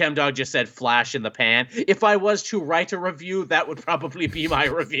Christ. ChemDog just said Flash in the pan. If I was to write a review, that would probably be my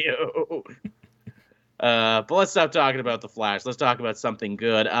review. But let's stop talking about the Flash. Let's talk about something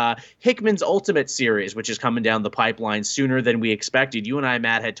good. Hickman's Ultimate series, which is coming down the pipeline sooner than we expected. You and I,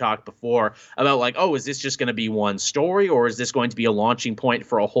 Matt, had talked before about is this just going to be one story, or is this going to be a launching point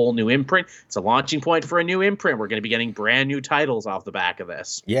for a whole new imprint? It's a launching point for a new imprint. We're going to be getting brand new titles off the back of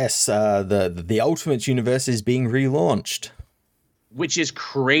this. Yes, the Ultimate universe is being relaunched. which is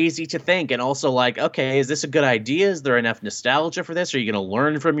crazy to think. And also, like, okay, is this a good idea? Is there enough nostalgia for this? Are you going to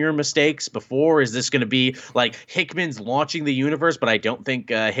learn from your mistakes before? Is this going to be like Hickman's launching the universe? But I don't think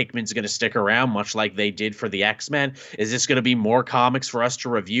Hickman's going to stick around, much like they did for the X-Men. Is this going to be more comics for us to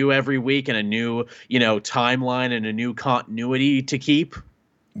review every week and a new, timeline and a new continuity to keep?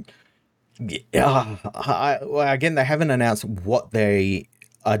 Yeah, well, again, they haven't announced what they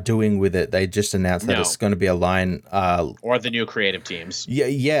are doing with it. They just announced that it's going to be a line, or the new creative teams.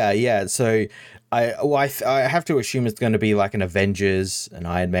 Yeah. So I have to assume it's going to be like an Avengers, an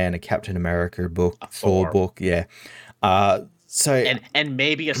Iron Man, a Captain America book, a Thor book. Yeah. So and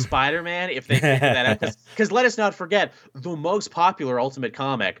maybe a Spider-Man if they figure that out. Because let us not forget, the most popular Ultimate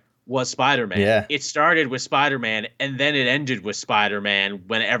comic was Spider-Man. Yeah. It started with Spider-Man and then it ended with Spider-Man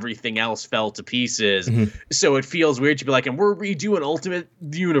when everything else fell to pieces. Mm-hmm. So it feels weird to be like, and we're redoing Ultimate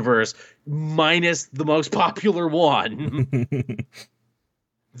Universe minus the most popular one.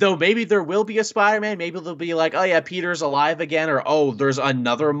 Though maybe there will be a Spider-Man. Maybe they'll be like, oh yeah, Peter's alive again, or oh, there's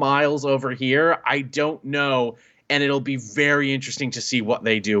another Miles over here. I don't know. And it'll be very interesting to see what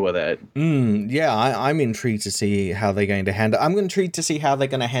they do with it. Yeah, I'm intrigued to see how they're going to handle. I'm intrigued to see how they're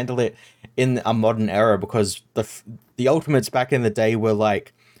going to handle it in a modern era, because the Ultimates back in the day were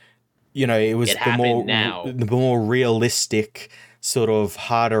like, it was the more realistic, sort of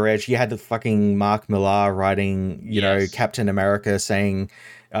harder edge. You had the fucking Mark Millar writing, Captain America saying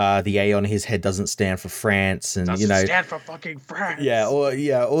the A on his head doesn't stand for France, and doesn't stand for fucking France.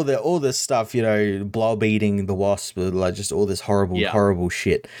 All this stuff, Blob eating the Wasp, like just all this horrible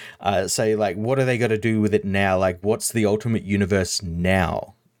shit. So like, what are they going to do with it now? Like, what's the Ultimate Universe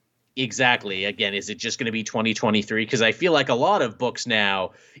now? Exactly. Again, is it just going to be 2023? Because I feel like a lot of books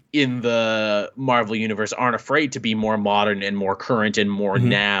now in the Marvel Universe aren't afraid to be more modern and more current and more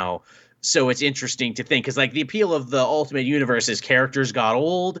now. So it's interesting to think, because like the appeal of the Ultimate Universe is characters got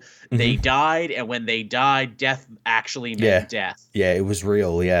old, they died, and when they died, death actually meant death. Yeah, it was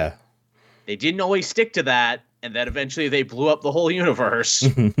real, yeah. They didn't always stick to that, and then eventually they blew up the whole universe.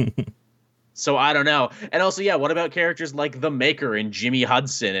 So I don't know. And also, what about characters like the Maker and Jimmy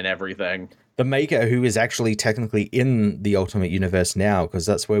Hudson and everything? The Maker, who is actually technically in the Ultimate Universe now, because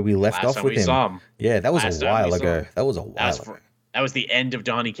that's where we left off with him. Saw him. Yeah, that was a while ago. That was the end of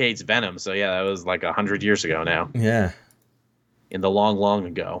Donny Cates' Venom. So that was like 100 years ago now. Yeah. In the long, long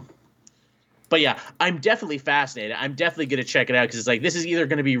ago. But I'm definitely fascinated. I'm definitely going to check it out, because it's like, this is either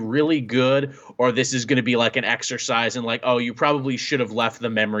going to be really good or this is going to be like an exercise in like, oh, you probably should have left the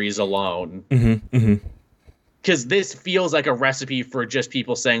memories alone. Because this feels like a recipe for just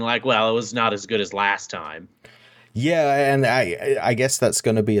people saying like, well, it was not as good as last time. Yeah, and I guess that's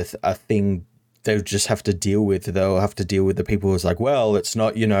going to be a thing they'll just have to deal with. They'll have to deal with the people who's like, well, it's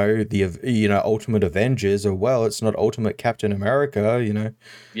not, the Ultimate Avengers, or well, it's not Ultimate Captain America,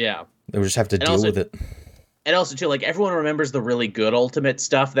 Yeah. They'll just have to deal with it. And also, too, like, everyone remembers the really good Ultimate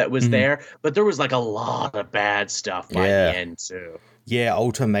stuff that was there, but there was, like, a lot of bad stuff by the end, too. Yeah,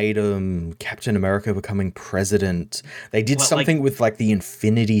 Ultimatum, Captain America becoming president. They did something with, like, the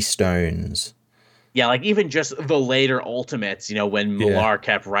Infinity Stones. Yeah, like, even just the later Ultimates, when Millar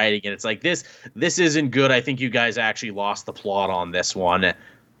kept writing it, it's like, this isn't good. I think you guys actually lost the plot on this one.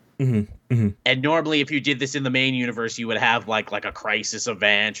 And normally, if you did this in the main universe, you would have like a crisis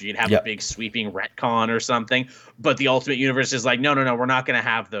event, or you'd have a big sweeping retcon or something. But the Ultimate Universe is like, no, we're not going to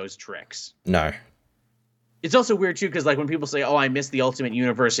have those tricks. No. It's also weird too, because like when people say, "Oh, I miss the Ultimate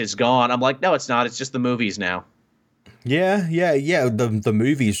Universe, it's gone," I'm like, no, it's not. It's just the movies now. Yeah. The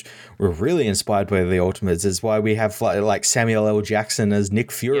movies were really inspired by the Ultimates. It's why we have like Samuel L. Jackson as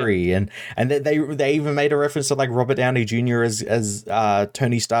Nick Fury, and they even made a reference to like Robert Downey Jr. as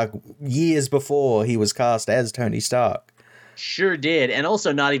Tony Stark years before he was cast as Tony Stark. Sure did. And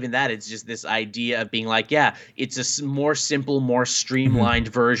also, not even that, it's just this idea of being like, it's a more simple, more streamlined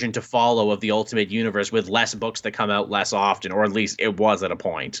version to follow of the Ultimate Universe, with less books that come out less often, or at least it was at a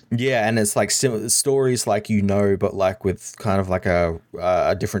point. Yeah, and it's like stories like, but like with kind of like a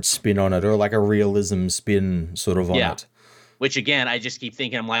different spin on it, or like a realism spin sort of on it. Which, again, I just keep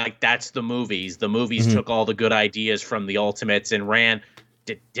thinking, I'm like, that's the movies. The movies took all the good ideas from the Ultimates and ran...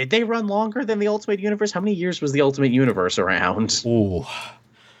 Did they run longer than the Ultimate Universe? How many years was the Ultimate Universe around? Ooh,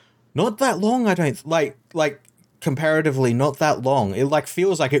 not that long. I don't like comparatively not that long. It like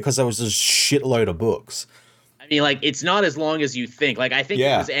feels like it because there was a shitload of books. I mean, like, it's not as long as you think. Like, I think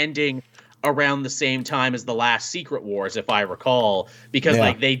it was ending around the same time as the last Secret Wars, if I recall, because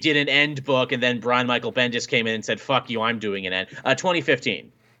like they did an end book, and then Brian Michael Bendis came in and said, "Fuck you, I'm doing an end."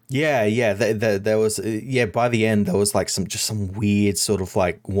 2015. Yeah. There was by the end there was like some weird sort of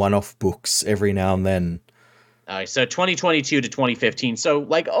like one-off books every now and then. So 2022 to 2015. So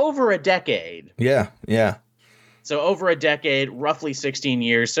like over a decade. Yeah, yeah. So over a decade, roughly 16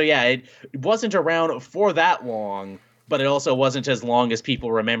 years. So yeah, it wasn't around for that long, but it also wasn't as long as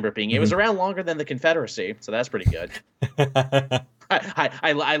people remember it being. It was around longer than the Confederacy, so that's pretty good.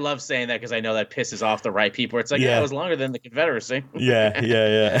 I love saying that because I know that pisses off the right people. It's like, yeah, it was longer than the Confederacy.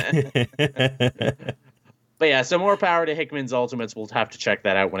 Yeah. But yeah, so more power to Hickman's Ultimates. We'll have to check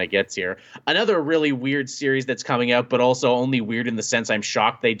that out when it gets here. Another really weird series that's coming out, but also only weird in the sense I'm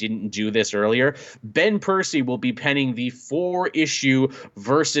shocked they didn't do this earlier. Ben Percy will be penning the 4-issue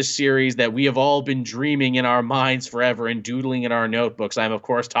Versus series that we have all been dreaming in our minds forever and doodling in our notebooks. I'm, of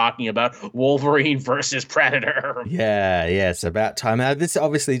course, talking about Wolverine versus Predator. Yeah, it's about time. Now, this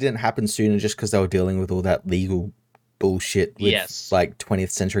obviously didn't happen sooner just because they were dealing with all that legal bullshit with like 20th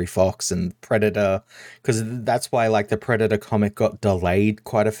Century Fox and Predator, because that's why like the Predator comic got delayed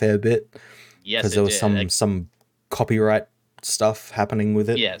quite a fair bit. Yes, because there was some copyright stuff happening with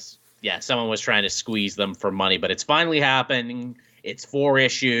it. Yes, someone was trying to squeeze them for money, but it's finally happening. It's 4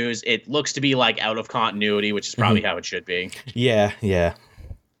 issues. It looks to be like out of continuity, which is probably how it should be. Yeah.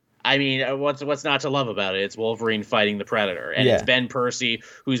 I mean, what's not to love about it? It's Wolverine fighting the Predator, and it's Ben Percy,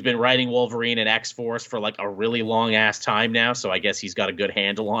 who's been writing Wolverine and X-Force for like a really long ass time now. So I guess he's got a good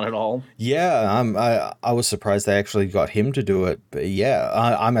handle on it all. Yeah, I was surprised they actually got him to do it, but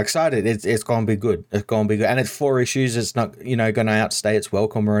yeah, I'm excited. It's gonna be good. It's gonna be good, and it's 4 issues. It's not gonna outstay its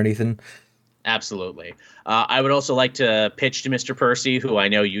welcome or anything. Absolutely. I would also like to pitch to Mr. Percy, who I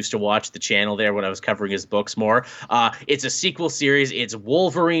know used to watch the channel there when I was covering his books more. It's a sequel series. It's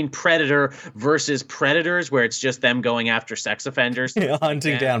Wolverine Predator versus Predators, where it's just them going after sex offenders.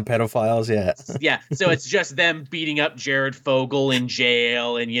 Hunting down pedophiles, yeah, so it's just them beating up Jared Fogle in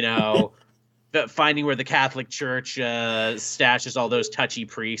jail and, finding where the Catholic Church stashes all those touchy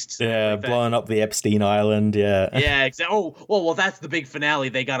priests. Yeah, blowing up the Epstein Island. Yeah. Yeah, exactly. Oh, well, that's the big finale.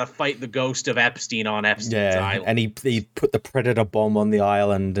 They got to fight the ghost of Epstein on Epstein's island. And he put the Predator bomb on the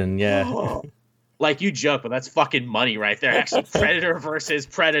island, and like you joke, but that's fucking money right there. Actually, Predator versus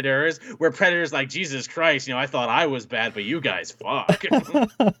Predators, where Predator's like, Jesus Christ, I thought I was bad, but you guys fuck.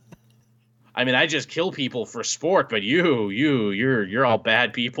 I mean, I just kill people for sport, but you're all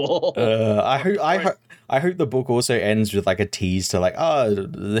bad people. I hope the book also ends with like a tease to like,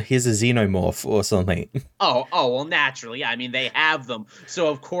 here's a xenomorph or something. Oh, well, naturally. I mean, they have them, so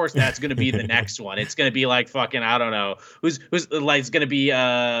of course that's going to be the next one. It's going to be like fucking, I don't know, who's like, it's going to be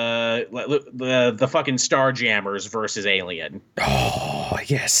the fucking Starjammers versus Alien. Oh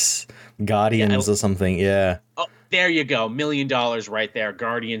yes, Guardians or something. Yeah. Oh, there you go. $1 million right there.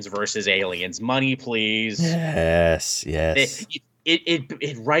 Guardians versus Aliens. Money, please. Yes.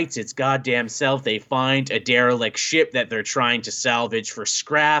 It writes its goddamn self. They find a derelict ship that they're trying to salvage for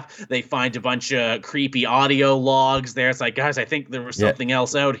scrap. They find a bunch of creepy audio logs there. It's like, guys, I think there was something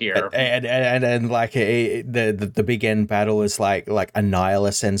else out here. And like the big end battle is like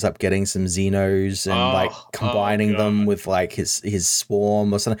Annihilus ends up getting some Xenos and combining them with like his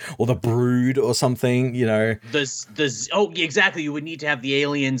swarm or something, or the Brood or something. Exactly. You would need to have the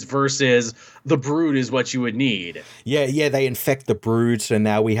aliens versus the Brood is what you would need. Yeah. They infect the Brood, so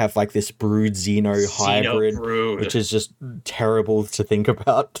now we have like this Brood Xeno hybrid, which is just terrible to think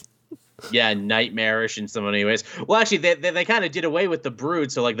about. Yeah, nightmarish in so many ways. Well, actually, they kind of did away with the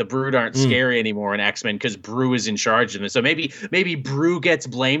Brood, so like the Brood aren't scary anymore in X-Men because Brew is in charge of them. So maybe Brew gets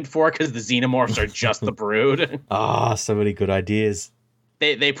blamed for it because the Xenomorphs are just the Brood. So many good ideas.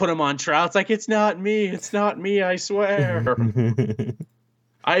 They put him on trial. It's like, it's not me, I swear.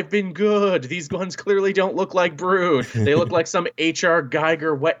 I've been good. These ones clearly don't look like Brood. They look like some H.R.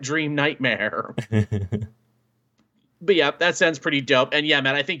 Geiger wet dream nightmare. But yeah, that sounds pretty dope. And yeah,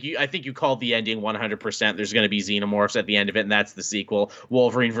 man, I think you called the ending 100%. There's going to be xenomorphs at the end of it, and that's the sequel: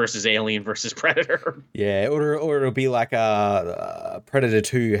 Wolverine versus Alien versus Predator. Yeah, or it'll be like a Predator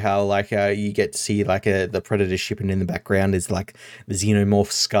 2, how like you get to see like the Predator shipping in the background is like the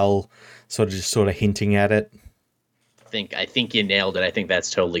xenomorph skull, sort of hinting at it. I think you nailed it. I think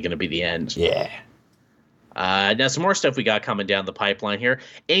that's totally going to be the end. Yeah. Now, some more stuff we got coming down the pipeline here.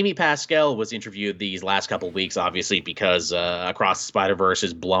 Amy Pascal was interviewed these last couple of weeks, obviously, because Across the Spider-Verse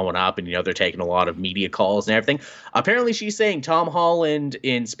is blowing up, and they're taking a lot of media calls and everything. Apparently, she's saying Tom Holland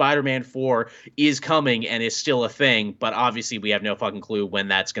in Spider-Man 4 is coming and is still a thing, but obviously we have no fucking clue when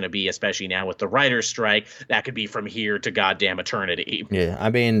that's going to be, especially now with the writer's strike. That could be from here to goddamn eternity. Yeah, I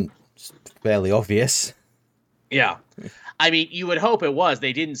mean, it's fairly obvious. Yeah. I mean, you would hope it was.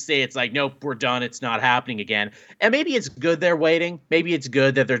 They didn't say it's like, nope, we're done. It's not happening again. And maybe it's good they're waiting. Maybe it's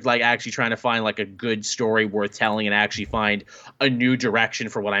good that they're like actually trying to find like a good story worth telling and actually find a new direction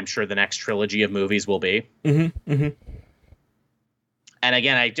for what I'm sure the next trilogy of movies will be. Mm-hmm, mm-hmm. And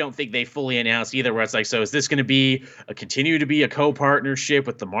again, I don't think they fully announced either where it's like, so is this going to be continue to be a co-partnership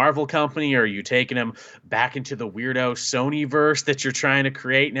with the Marvel company, or are you taking them back into the weirdo Sony verse that you're trying to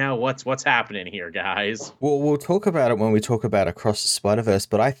create now? What's happening here, guys? Well, we'll talk about it when we talk about Across the Spider-Verse,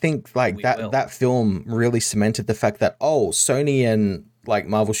 but I think like that film really cemented the fact that, Sony and like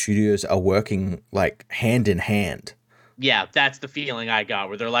Marvel Studios are working like hand in hand. Yeah, that's the feeling I got,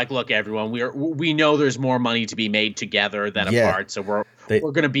 where they're like, look, everyone, we know there's more money to be made together than apart, so we're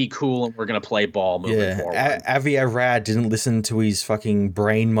going to be cool and we're going to play ball moving forward. Avi Arad didn't listen to his fucking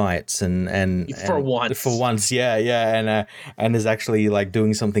brain mites and for once, and is actually like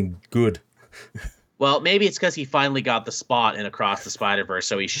doing something good. Well, maybe it's because he finally got the spot in Across the Spider-Verse,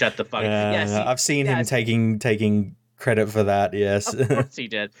 so he shut the fuck. I've seen him taking credit for that, yes. Of course he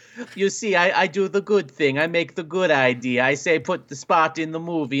did. You see, I do the good thing. I make the good idea. I say put the spot in the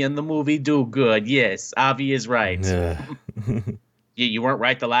movie and the movie do good. Yes, Avi is right. You weren't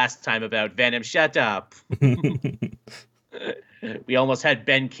right the last time about Venom. Shut up. We almost had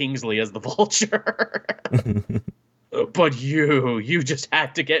Ben Kingsley as the Vulture. But you just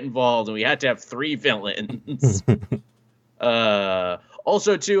had to get involved, and we had to have 3 villains.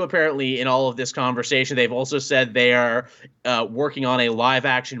 Also, too, apparently, in all of this conversation, they've also said they are working on a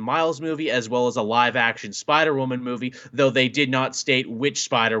live-action Miles movie as well as a live-action Spider-Woman movie, though they did not state which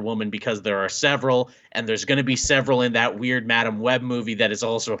Spider-Woman because there are several, and there's going to be several in that weird Madam Web movie that is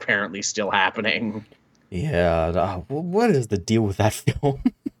also apparently still happening. Yeah, what is the deal with that film?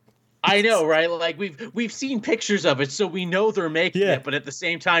 I know, right? Like we've seen pictures of it, so we know they're making it, but at the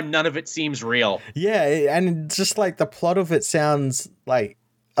same time, none of it seems real. Yeah, and just like the plot of it sounds like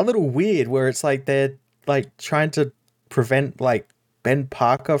a little weird, where it's like they're like trying to prevent like Ben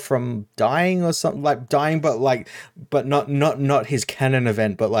Parker from dying or something, like dying, but not his canon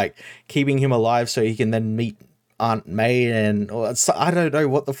event, but like keeping him alive so he can then meet Aunt May, and I don't know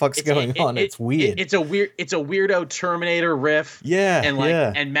what the fuck's going on. It's weird. It's a weirdo Terminator riff. Yeah,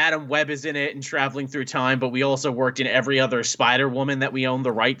 and Madam Web is in it and traveling through time. But we also worked in every other Spider-Woman that we own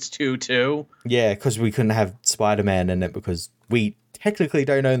the rights to too. Yeah, because we couldn't have Spider-Man in it because we technically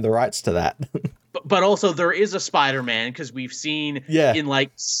don't own the rights to that. But also there is a Spider-Man because we've seen in like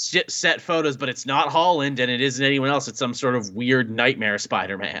set photos, but it's not Holland and it isn't anyone else. It's some sort of weird nightmare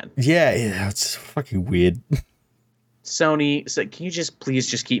Spider-Man. Yeah, it's fucking weird. Sony, so can you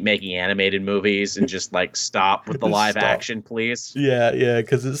please keep making animated movies and just like stop with the live action, please? Yeah,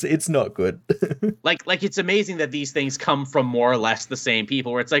 because it's not good. like it's amazing that these things come from more or less the same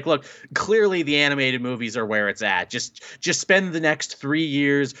people. Where it's like, look, clearly the animated movies are where it's at. Just spend the next 3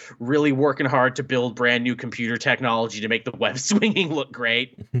 years really working hard to build brand new computer technology to make the web swinging look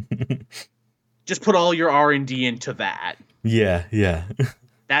great. Just put all your R&D into that. Yeah.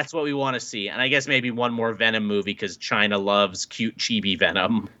 That's what we want to see. And I guess maybe one more Venom movie because China loves cute chibi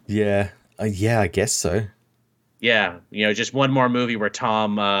Venom. Yeah. I guess so. Yeah. Just one more movie where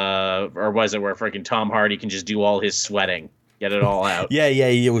Tom, or was it where freaking Tom Hardy can just do all his sweating. Get it all out. Yeah.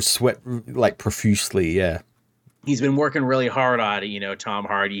 He will sweat like profusely. Yeah. He's been working really hard on it, Tom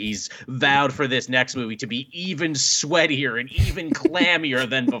Hardy. He's vowed for this next movie to be even sweatier and even clammier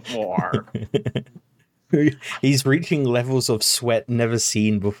than before. He's reaching levels of sweat never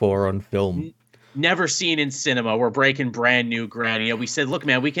seen before on film. Never seen in cinema. We're breaking brand new ground. We said, look,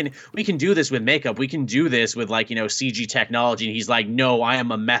 man, we can do this with makeup. We can do this with CG technology. And he's like, no, I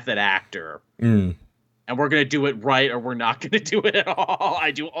am a method actor. And we're going to do it right or we're not going to do it at all.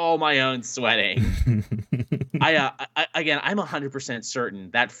 I do all my own sweating. Again, I'm 100%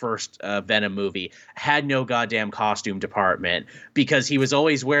 certain that first Venom movie had no goddamn costume department because he was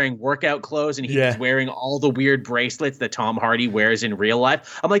always wearing workout clothes and he was wearing all the weird bracelets that Tom Hardy wears in real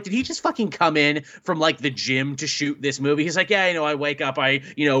life. I'm like, did he just fucking come in from like the gym to shoot this movie? He's like, yeah, I wake up, I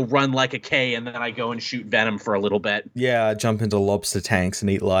run like a K and then I go and shoot Venom for a little bit. Yeah, I jump into lobster tanks and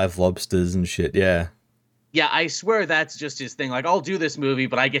eat live lobsters and shit, yeah. Yeah, I swear that's just his thing. Like, I'll do this movie,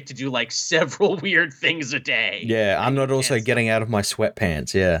 but I get to do like several weird things a day. Yeah, I'm not also getting out of my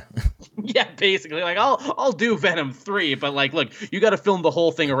sweatpants. Yeah. Yeah, basically, like I'll do Venom 3, but like, look, you got to film the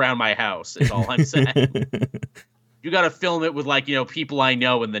whole thing around my house. Is all I'm saying. You got to film it with like people I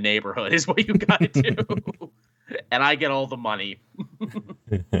know in the neighborhood. Is what you got to do. And I get all the money.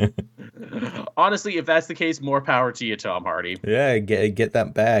 Honestly, if that's the case, more power to you, Tom Hardy. Yeah, get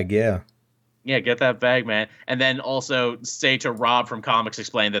that bag. Yeah. Yeah, get that bag, man. And then also say to Rob from Comics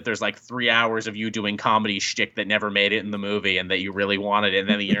Explained that there's like 3 hours of you doing comedy shtick that never made it in the movie and that you really wanted it, and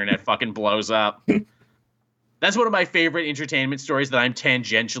then the internet fucking blows up. That's one of my favorite entertainment stories that I'm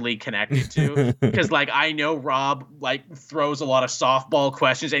tangentially connected to. Because, like, I know Rob, like, throws a lot of softball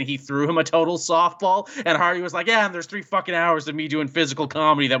questions, and he threw him a total softball. And Hardy was like, yeah, and there's 3 fucking hours of me doing physical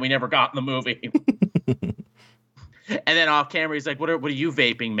comedy that we never got in the movie. And then off camera, he's like, what are you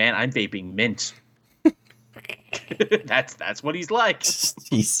vaping, man? I'm vaping mint. That's what he's like.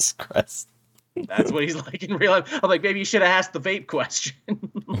 Jesus Christ. That's what he's like in real life. I'm like, maybe you should have asked the vape question.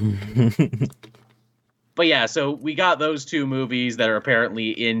 But yeah, so we got those 2 movies that are apparently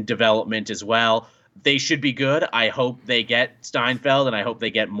in development as well. They should be good. I hope they get Steinfeld, and I hope they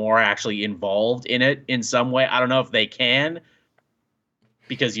get more actually involved in it in some way. I don't know if they can,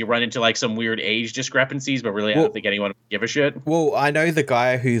 because you run into like some weird age discrepancies, but really I don't think anyone would give a shit. Well, I know the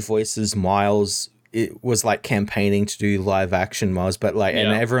guy who voices Miles, it was like campaigning to do live action Miles, but like, and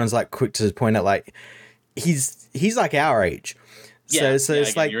everyone's like quick to point out like he's like our age. So it's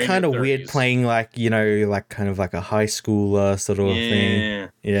again, like kind of weird playing like, you know, like kind of like a high schooler sort of thing.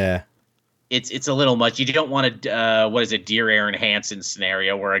 Yeah. It's a little much. You don't want to, what is it, Dear Erin Hansen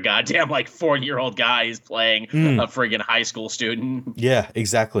scenario where a goddamn like 40-year-old guy is playing a friggin' high school student. Yeah,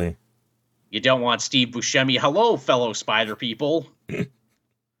 exactly. You don't want Steve Buscemi. Hello, fellow spider people.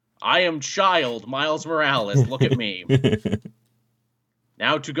 I am child Miles Morales. Look at me.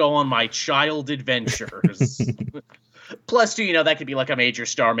 Now to go on my child adventures. Plus, too, you know, that could be like a major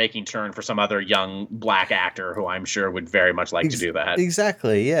star-making turn for some other young black actor who I'm sure would very much like to do that.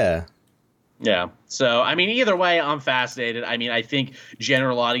 Exactly, yeah. Yeah. So, I mean, either way, I'm fascinated. I mean, I think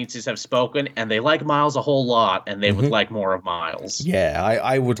general audiences have spoken, and they like Miles a whole lot, and they would like more of Miles. Yeah,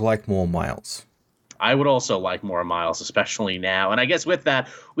 I would like more Miles. I would also like more Miles, especially now. And I guess with that,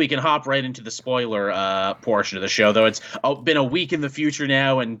 we can hop right into the spoiler portion of the show, though it's been a week in the future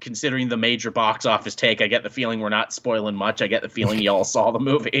now, and considering the major box office take, I get the feeling we're not spoiling much. I get the feeling you all saw the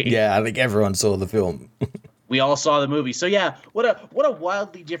movie. Yeah, I think everyone saw the film. We all saw the movie. So yeah, what a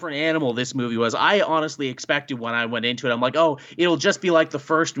wildly different animal this movie was. I honestly expected when I went into it, I'm like, oh, it'll just be like the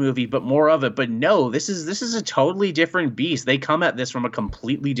first movie, but more of it. But no, this is a totally different beast. They come at this from a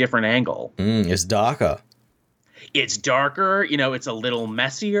completely different angle. It's darker. It's darker, you know, it's a little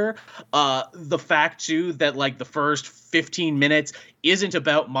messier. The fact, too, that, like, the first 15 minutes isn't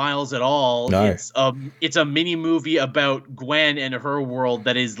about Miles at all. No. It's a mini movie about Gwen and her world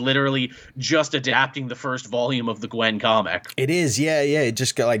that is literally just adapting the first volume of the Gwen comic. It is, yeah. It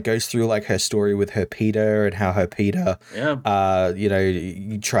just goes through, like, her story with her Peter and how her Peter, you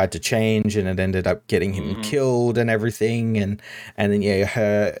know, tried to change and it ended up getting him killed and everything. And then, yeah,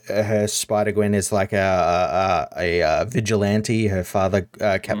 her Spider-Gwen is like a vigilante. Her father,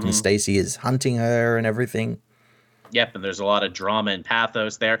 Captain Stacy, is hunting her and everything. Yep, and there's a lot of drama and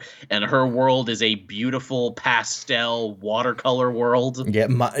pathos there. And her world is a beautiful pastel watercolor world.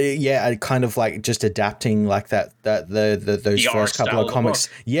 Yeah, kind of like just adapting like those first couple of comics.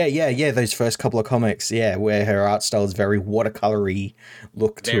 Yeah, those first couple of comics. Yeah, where her art style is very watercolory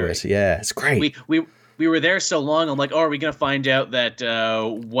look to it. Yeah, it's great. We were there so long, I'm like, oh, are we going to find out that,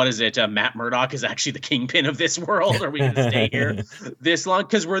 Matt Murdock is actually the kingpin of this world? Are we going to stay here this long?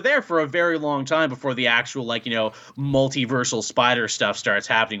 Because we're there for a very long time before the actual, like, you know, multiversal spider stuff starts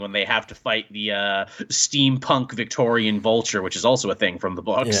happening when they have to fight the steampunk Victorian vulture, which is also a thing from the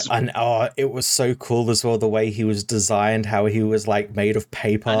books. Yeah, and it was so cool as well, the way he was designed, how he was, like, made of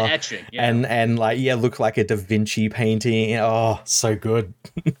paper. An etching, yeah. And like, yeah, looked like a Da Vinci painting. Oh, so good.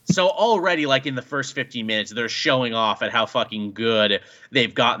 So already, like, in the first 15 minutes, they're showing off at how fucking good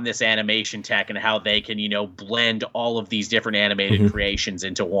they've gotten this animation tech and how they can, you know, blend all of these different animated creations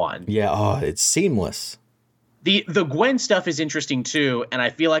into one. Yeah, it's seamless. The Gwen stuff is interesting too, and I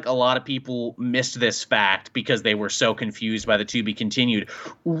feel like a lot of people missed this fact because they were so confused by the to be continued.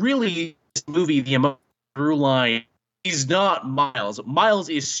 Really, this movie, the emotional through line is not Miles. Miles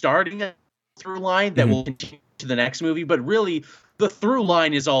is starting a through line that will continue to the next movie, but really the through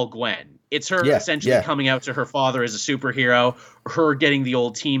line is all Gwen. It's her essentially coming out to her father as a superhero, her getting the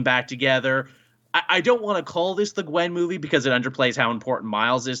old team back together. I don't want to call this the Gwen movie because it underplays how important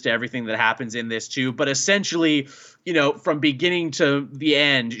Miles is to everything that happens in this too. But essentially, you know, from beginning to the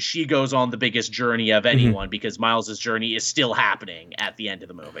end, she goes on the biggest journey of anyone because Miles's journey is still happening at the end of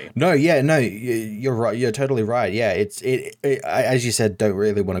the movie. No, you're right. You're totally right. Yeah, it as you said, don't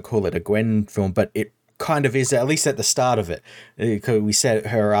really want to call it a Gwen film, but it kind of is, at least at the start of it. We set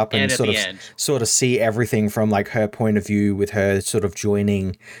her up and sort of see everything from like her point of view, with her sort of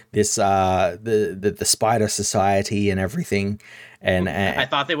joining this the Spider Society and everything. And I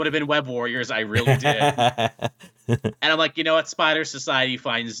thought they would have been Web Warriors. I really did. And I'm like, you know what? Spider Society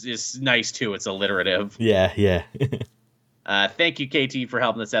finds is nice too. It's alliterative. Yeah. Thank you, KT, for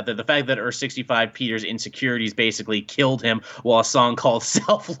helping us out there. The fact that Earth 65 Peter's insecurities basically killed him while a song called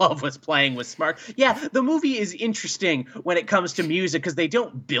Self Love was playing was smart. Yeah, the movie is interesting when it comes to music because they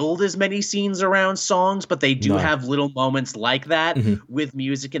don't build as many scenes around songs, but they do have little moments like that with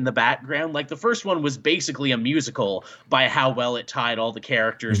music in the background. Like the first one was basically a musical by how well it tied all the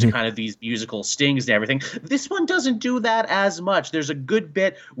characters to kind of these musical stings and everything. This one doesn't do that as much. There's a good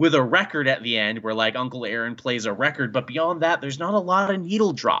bit with a record at the end where like Uncle Aaron plays a record, but beyond that, there's not a lot of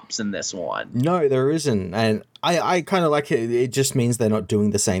needle drops in this one. No, there isn't. And I kind of like it. It just means they're not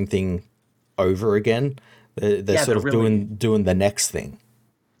doing the same thing over again. They're sort of really doing the next thing.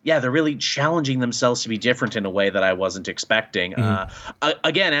 Yeah, they're really challenging themselves to be different in a way that I wasn't expecting.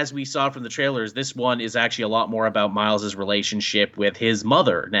 Again, as we saw from the trailers, this one is actually a lot more about Miles's relationship with his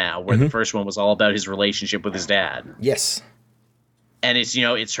mother now, where the first one was all about his relationship with his dad. Yes. And it's, you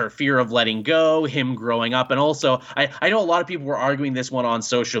know, it's her fear of letting go, him growing up. And also, I know a lot of people were arguing this one on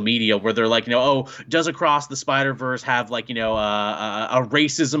social media where they're like, you know, oh, does Across the Spider-Verse have like, you know, a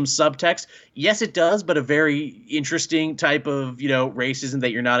racism subtext? Yes, it does, but a very interesting type of, you know, racism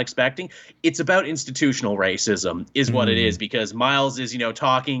that you're not expecting. It's about institutional racism is what it is, because Miles is, you know,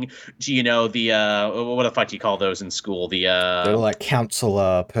 talking to, you know, the what the fuck do you call those in school? They're like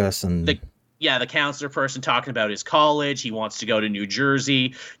counselor person. The counselor person talking about his college. He wants to go to New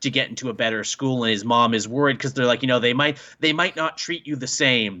Jersey to get into a better school, and his mom is worried because they're like, you know, they might not treat you the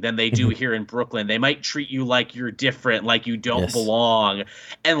same than they do here in Brooklyn. They might treat you like you're different, like you don't belong.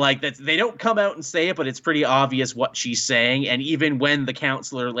 And like that, they don't come out and say it, but it's pretty obvious what she's saying. And even when the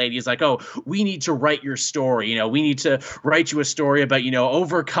counselor lady is like, oh, we need to write your story, you know, we need to write you a story about, you know,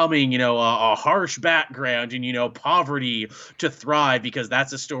 overcoming, you know, a harsh background and, you know, poverty to thrive, because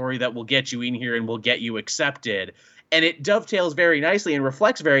that's a story that will get you in here and will get you accepted. And it dovetails very nicely and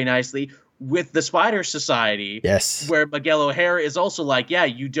reflects very nicely with the Spider Society. Yes. Where Miguel O'Hara is also like, yeah,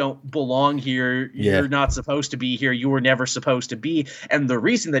 you don't belong here. You're not supposed to be here. You were never supposed to be. And the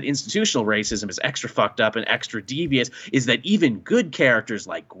reason that institutional racism is extra fucked up and extra devious is that even good characters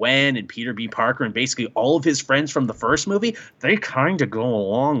like Gwen and Peter B. Parker and basically all of his friends from the first movie, they kind of go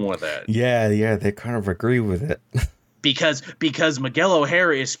along with it. Yeah, they kind of agree with it. Because Miguel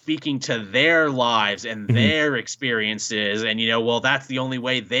O'Hara is speaking to their lives and their experiences, and, you know, well, that's the only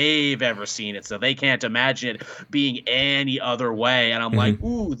way they've ever seen it, so they can't imagine it being any other way. And I'm like,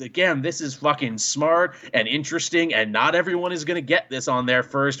 ooh, again, this is fucking smart and interesting, and not everyone is going to get this on their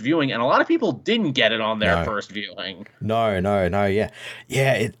first viewing, and a lot of people didn't get it on their first viewing. No,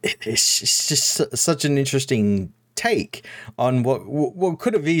 yeah. It's just such an interesting take on what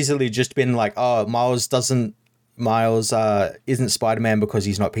could have easily just been like, oh, Miles isn't Spider-Man because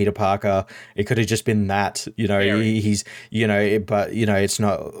he's not Peter Parker. It could have just been that, you know, he's, you know, but, you know, it's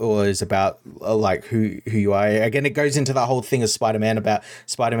not always about like who you are. Again, it goes into that whole thing of Spider-Man about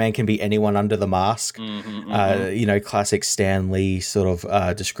Spider-Man can be anyone under the mask. You know, classic Stan Lee sort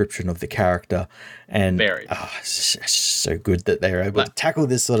of description of the character. And it's so good that they're able to tackle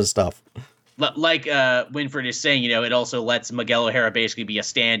this sort of stuff. Like Winford is saying, you know, it also lets Miguel O'Hara basically be a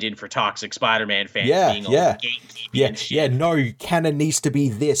stand-in for toxic Spider-Man fans. No, canon needs to be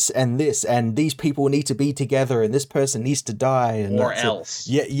this, and these people need to be together, and this person needs to die, and or else.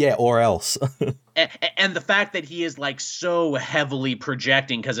 Or else. And the fact that he is like so heavily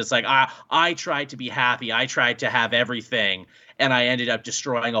projecting, because it's like, I tried to be happy, I tried to have everything, and I ended up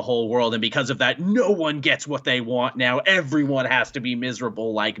destroying a whole world, and because of that, no one gets what they want now. Everyone has to be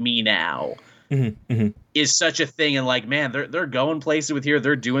miserable like me now. Is such a thing. And like, man, they're going places with here.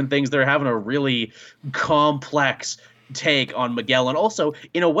 They're doing things. They're having a really complex take on Miguel, and also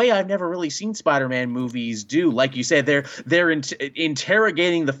in a way I've never really seen Spider-Man movies do. Like you said, they're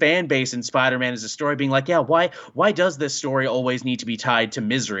interrogating the fan base in Spider-Man as a story, being like, yeah, why does this story always need to be tied to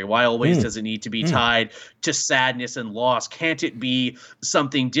misery? Why always does it need to be tied to sadness and loss? Can't it be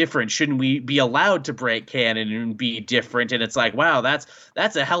something different? Shouldn't we be allowed to break canon and be different? And it's like, wow, that's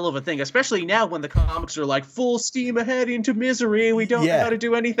a hell of a thing, especially now when the comics are like full steam ahead into misery. We don't know how to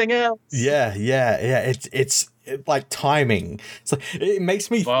do anything else. It's like timing. It's like, it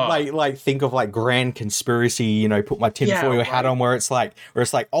makes me like think of like Grand Conspiracy, you know, put my tinfoil hat on, where it's like,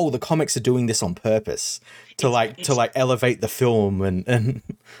 oh, the comics are doing this on purpose to elevate the film and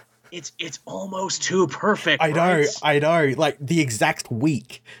it's almost too perfect. I know, like the exact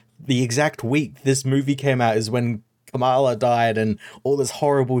week the exact week this movie came out is when Kamala died, and all this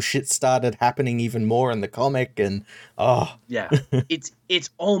horrible shit started happening even more in the comic. And yeah, it's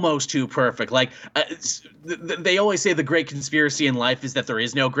almost too perfect. Like they always say the great conspiracy in life is that there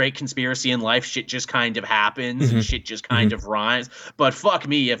is no great conspiracy in life. Shit just kind of happens, and shit just kind of rhymes. But fuck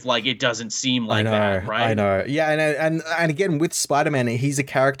me if like it doesn't seem like that, right? I know. Yeah, and again with Spider-Man, he's a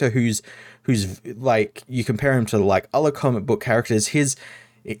character who's like, you compare him to like other comic book characters, his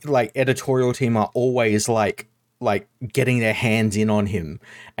like editorial team are always like getting their hands in on him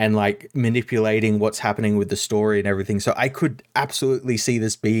and like manipulating what's happening with the story and everything. So I could absolutely see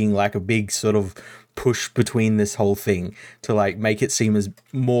this being like a big sort of push between this whole thing to like make it seem as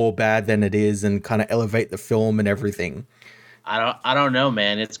more bad than it is and kind of elevate the film and everything. I don't know,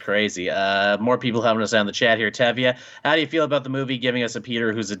 man. It's crazy. More people having us on the chat here. Tevya, how do you feel about the movie giving us a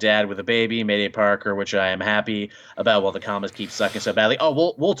Peter who's a dad with a baby, Mayday Parker, which I am happy about while the comics keep sucking so badly?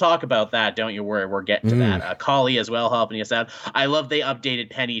 Oh, we'll talk about that. Don't you worry. We're getting to that. Kali as well helping us out. I love they updated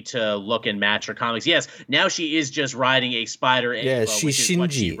Penny to look and match her comics. Yes, now she is just riding a spider Ava, yeah, she's which is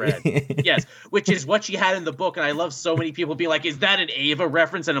what she read. Yes, which is what she had in the book. And I love so many people being like, is that an Ava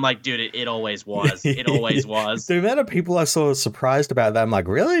reference? And I'm like, dude, it always was. It always was. The amount of people I saw surprised about that, I'm like,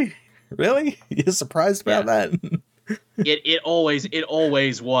 really you're surprised about that? It always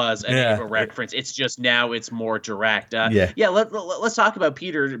was an Ava reference. It's just now it's more direct. Let's talk about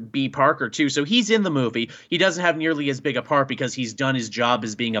Peter B. Parker too. So he's in the movie. He doesn't have nearly as big a part because he's done his job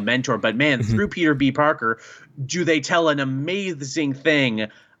as being a mentor, but man, through Peter B. Parker do they tell an amazing thing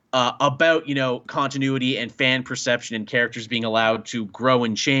about, continuity and fan perception and characters being allowed to grow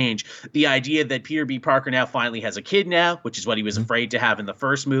and change. The idea that Peter B. Parker now finally has a kid now, which is what he was afraid to have in the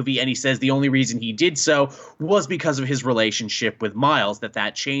first movie. And he says the only reason he did so was because of his relationship with Miles,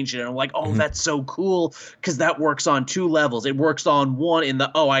 that changed it. And I'm like, that's so cool, because that works on two levels. It works on one in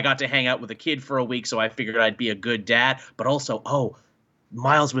the, I got to hang out with a kid for a week, so I figured I'd be a good dad. But also,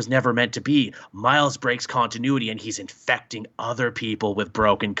 Miles was never meant to be. Miles breaks continuity, and he's infecting other people with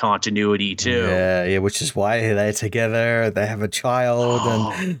broken continuity too. Yeah, which is why they're together. They have a child,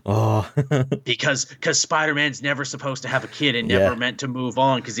 because Spider-Man's never supposed to have a kid and never meant to move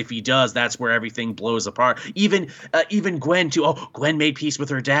on. Because if he does, that's where everything blows apart. Even Gwen too. Gwen made peace with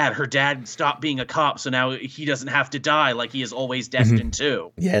her dad. Her dad stopped being a cop, so now he doesn't have to die like he is always destined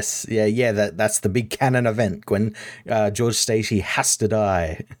to. Yes, yeah. That's the big canon event. Gwen, George Stacy has to die.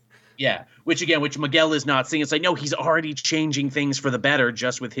 Yeah, which Miguel is not seeing. It's like, no, he's already changing things for the better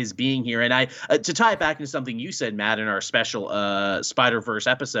just with his being here. And to tie it back into something you said, Matt, in our special Spider-Verse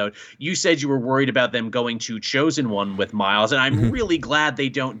episode, you said you were worried about them going to Chosen One with Miles. And I'm really glad they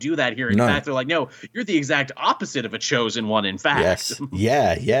don't do that here. In fact, they're like, no, you're the exact opposite of a Chosen One, in fact. Yes.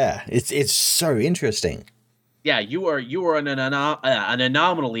 Yeah. It's so interesting. Yeah, you are an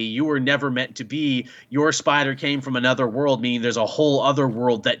anomaly. You were never meant to be. Your spider came from another world, meaning there's a whole other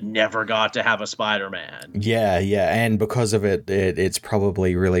world that never got to have a Spider-Man. Yeah, and because of it, it's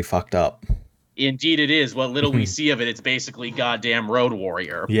probably really fucked up. Indeed it is. What little we see of it, it's basically goddamn Road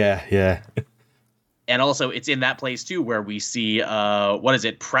Warrior. Yeah. And also, it's in that place, too, where we see,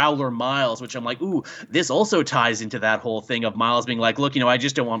 Prowler Miles, which I'm like, ooh, this also ties into that whole thing of Miles being like, look, I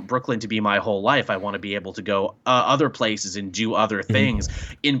just don't want Brooklyn to be my whole life. I want to be able to go other places and do other things.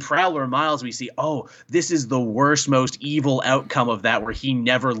 In Prowler Miles, we see, this is the worst, most evil outcome of that, where he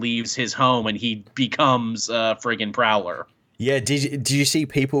never leaves his home and he becomes friggin' Prowler. Yeah, did you see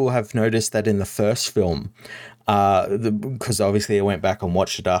people have noticed that in the first film, because obviously I went back and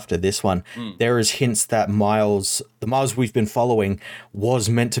watched it after this one, there is hints that the Miles we've been following was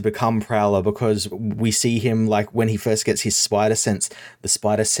meant to become Prowler, because we see him, like, when he first gets his spider sense, the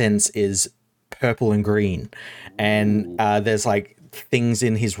spider sense is purple and green. And there's, like, things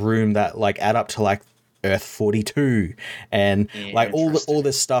in his room that, like, add up to, like, Earth 42 and like all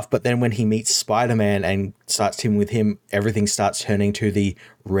this stuff. But then when he meets Spider-Man and starts teaming with him, everything starts turning to the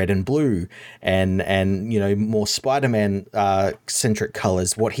red and blue and more Spider-Man centric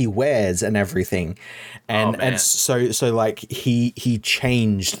colors, what he wears and everything. And so like he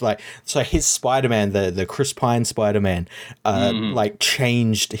changed, like, so his Spider-Man, the Chris Pine Spider-Man, like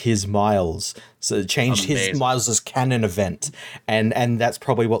changed his Miles. So it changed his Miles' canon event. And that's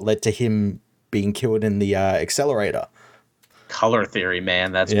probably what led to him being killed in the accelerator. Color theory,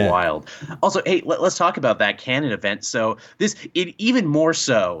 man, that's wild. Also, hey, let's talk about that canon event. So it even more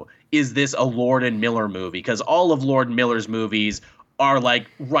so is this a Lord and Miller movie, because all of Lord and Miller's movies are like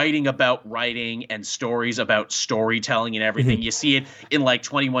writing about writing and stories about storytelling and everything. You see it in like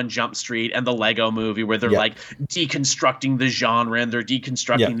 21 Jump Street and the Lego Movie, where they're like deconstructing the genre and they're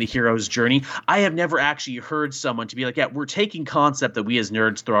deconstructing the hero's journey. I have never actually heard someone to be like, yeah, we're taking concept that we as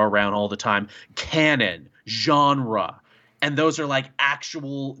nerds throw around all the time, canon, genre, and those are like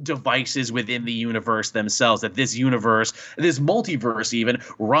actual devices within the universe themselves, that this universe, this multiverse even,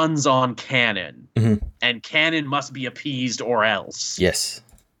 runs on canon. And canon must be appeased or else. Yes.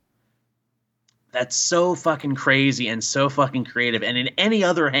 That's so fucking crazy and so fucking creative. And in any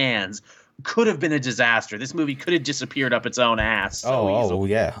other hands, could have been a disaster. This movie could have disappeared up its own ass. Oh,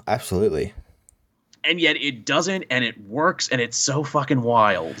 yeah, absolutely. And yet it doesn't, and it works, and it's so fucking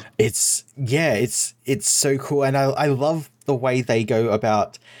wild. It's so cool, and I love the way they go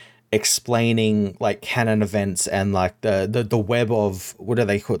about explaining like canon events and like the web of, what do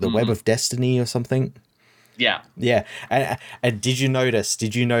they call it, the web of destiny or something. Yeah. And did you notice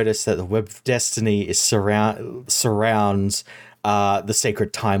that the web of destiny is surrounds the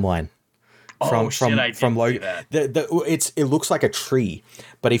sacred timeline? From Loki. It looks like a tree,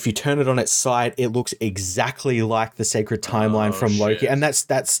 but if you turn it on its side, it looks exactly like the sacred timeline from Loki, and that's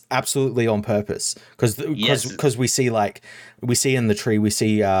absolutely on purpose, because we see in the tree, we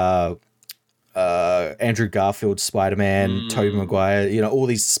see Andrew Garfield's Spider-Man, Tobey Maguire, all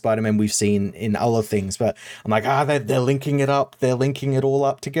these Spider-Men we've seen in other things, but I'm like, they're linking it up, they're linking it all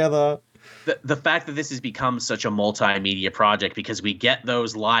up together. The fact that this has become such a multimedia project, because we get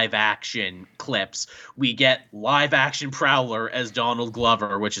those live action clips, we get live action Prowler as Donald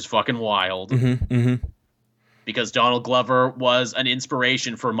Glover, which is fucking wild. Because Donald Glover was an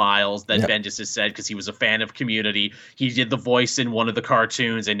inspiration for Miles, that Bendis has said, because he was a fan of Community. He did the voice in one of the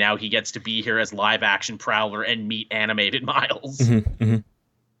cartoons, and now he gets to be here as live action Prowler and meet animated Miles.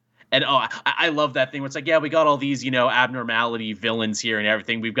 And I love that thing where it's like, yeah, we got all these, abnormality villains here and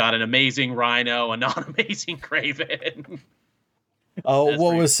everything. We've got an amazing Rhino, a non-amazing Kraven. Oh,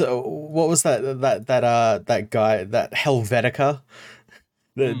 what was that guy, that Helvetica,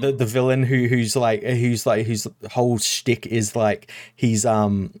 the villain whose whole shtick is like he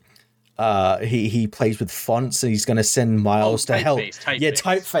plays with fonts, and he's going to send Miles to hell.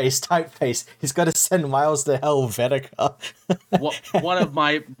 Typeface. He's going to send Miles to Helvetica. One of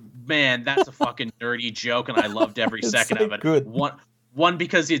my... Man, that's a fucking nerdy joke, and I loved every second of it. Good. One,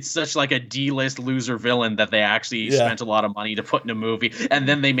 because it's such like a D-list loser villain that they actually spent a lot of money to put in a movie, and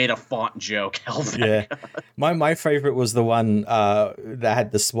then they made a font joke. Yeah, my favorite was the one that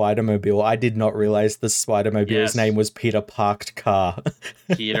had the Spider-Mobile. I did not realize the Spider-Mobile's name was Peter Parked Car.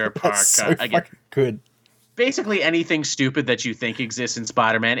 Peter Parked Car. So fucking good. Basically anything stupid that you think exists in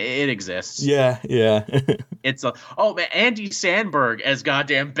Spider-Man, it exists. Yeah. It's Andy Samberg as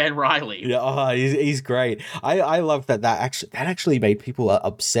goddamn Ben Reilly. Yeah, he's great. I love that actually made people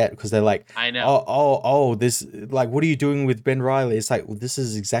upset, because they're like, I know. Oh, this, like, what are you doing with Ben Reilly? It's like, well, this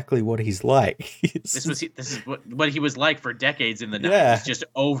is exactly what he's like. This is what he was like for decades in the 90s,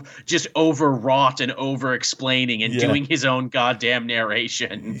 just overwrought and over explaining and doing his own goddamn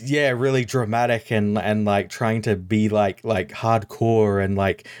narration. Yeah, really dramatic and like trying to be like hardcore and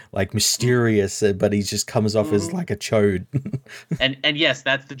like mysterious, but he just comes off as like a chode. and yes,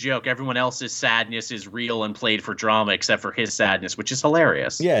 that's the joke. Everyone else's sadness is real and played for drama, except for his sadness, which is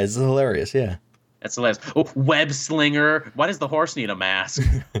hilarious. Yeah, it's hilarious. Yeah. That's hilarious. Oh, web slinger. Why does the horse need a mask?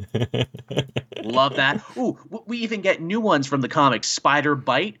 Love that. Ooh, we even get new ones from the comics. Spider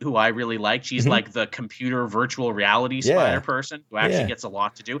Bite, who I really like. She's like the computer virtual reality spider person who actually gets a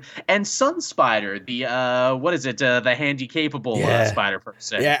lot to do. And Sun Spider, the the handy capable spider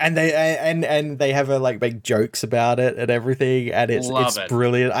person. Yeah, and they have like make jokes about it and everything, and it's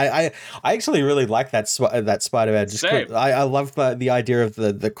brilliant. I actually really like that Spider-Man. I love the idea of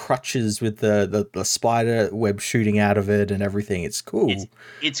the crutches with the spider web shooting out of it and everything. It's cool.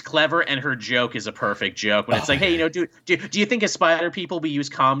 It's clever, and her joke is a perfect joke. When it's like, hey, do you think as spider people we use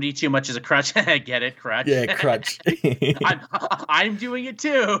comedy too much as a crutch? Get it, crutch? Yeah, crutch. I'm doing it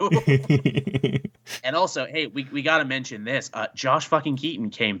too. And also, hey, we got to mention this. Josh fucking Keaton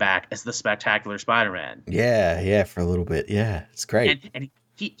came back as the Spectacular Spider-Man. Yeah, for a little bit. Yeah, it's great. And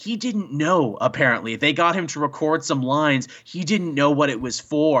he didn't know, apparently. They got him to record some lines. He didn't know what it was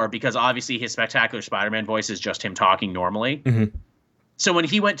for, because obviously his Spectacular Spider-Man voice is just him talking normally. So when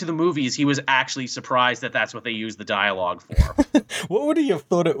he went to the movies, he was actually surprised that that's what they used the dialogue for. What would he have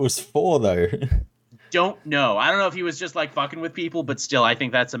thought it was for, though? don't know. I don't know if he was just like fucking with people, but still, I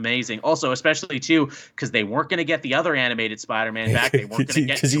think that's amazing. Also, especially too, because they weren't going to get the other animated Spider-Man back. They weren't going to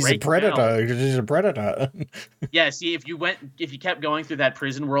get because he's a predator. He's a predator. Yeah. See, if you kept going through that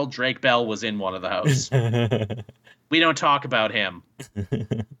prison world, Drake Bell was in one of those. We don't talk about him.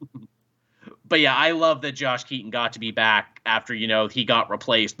 But yeah, I love that Josh Keaton got to be back after, he got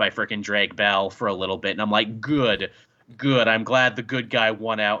replaced by frickin' Drake Bell for a little bit. And I'm like, good. I'm glad the good guy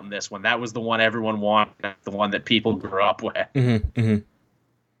won out in this one. That was the one everyone wanted, the one that people grew up with.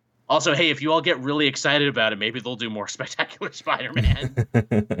 Also, hey, if you all get really excited about it, maybe they'll do more Spectacular Spider-Man.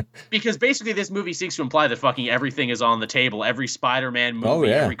 Because basically this movie seeks to imply that fucking everything is on the table. Every Spider-Man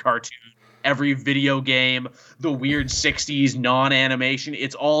movie, every cartoon, every video game, the weird 60s non-animation,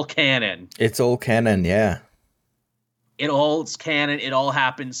 it's all canon. It's all canon, yeah. It's canon. It all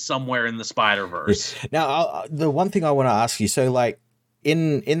happens somewhere in the Spider-Verse. Now, the one thing I want to ask you, so like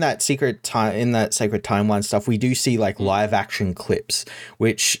in that sacred timeline stuff, we do see like live action clips,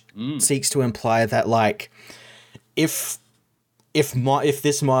 which seeks to imply that like if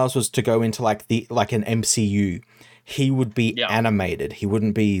this Miles was to go into like an MCU, he would be animated. He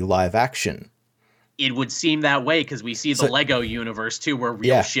wouldn't be live action. It would seem that way because we see the Lego universe too, where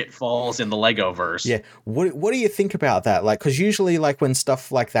real shit falls in the Lego verse. Yeah. What do you think about that? Like, because usually, like when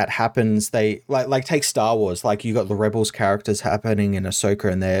stuff like that happens, they like take Star Wars. Like you got the Rebels characters happening in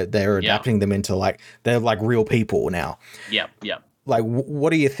Ahsoka, and they're adapting them into like they're like real people now. Yep. Like, what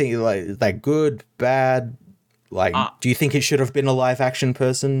do you think? Like good, bad? Like, do you think it should have been a live action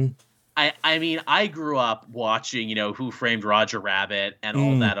person? I mean, I grew up watching, Who Framed Roger Rabbit and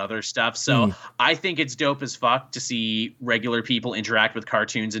all that other stuff. So I think it's dope as fuck to see regular people interact with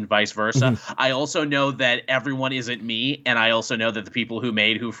cartoons and vice versa. I also know that everyone isn't me. And I also know that the people who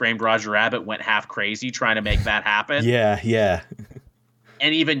made Who Framed Roger Rabbit went half crazy trying to make that happen. Yeah.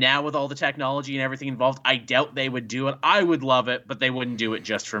 And even now with all the technology and everything involved, I doubt they would do it. I would love it, but they wouldn't do it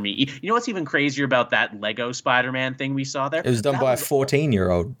just for me. You know what's even crazier about that Lego Spider-Man thing we saw there? It was done by a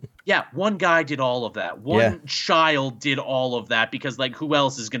 14-year-old. Yeah, one guy did all of that. One child did all of that because, like, who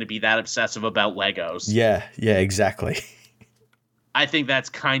else is going to be that obsessive about Legos? Yeah, exactly. I think that's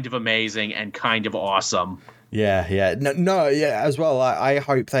kind of amazing and kind of awesome. Yeah. No, as well. I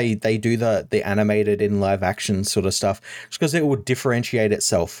hope they do the animated in live action sort of stuff, just because it would differentiate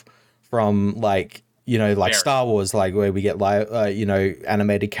itself from like Star Wars, like where we get live,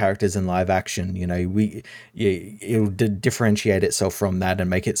 animated characters in live action. It'll differentiate itself from that and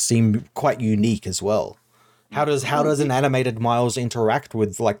make it seem quite unique as well. How does an animated Miles interact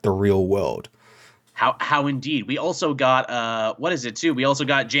with like the real world? How indeed. We also got what is it too? We also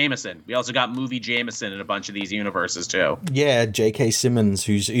got Jameson. We also got movie Jameson in a bunch of these universes too. Yeah, J.K. Simmons,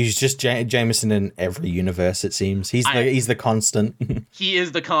 who's just Jameson in every universe. It seems he's the constant. He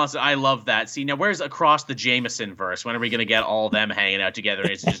is the constant. I love that. See, now where's across the Jameson verse? When are we gonna get all of them hanging out together?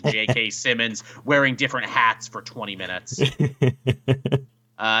 It's just J.K. Simmons wearing different hats for 20 minutes.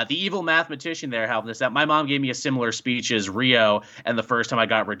 The evil mathematician there helped us out. My mom gave me a similar speech as Rio, and the first time I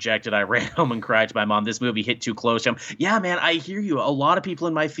got rejected, I ran home and cried to my mom. This movie hit too close to him. Yeah, man, I hear you. A lot of people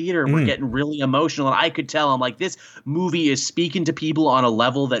in my theater were getting really emotional, and I could tell. I'm like, this movie is speaking to people on a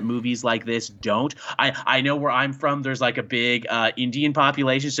level that movies like this don't. I know where I'm from, there's like a big Indian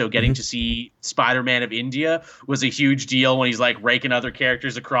population, so getting to see Spider-Man of India was a huge deal when he's like raking other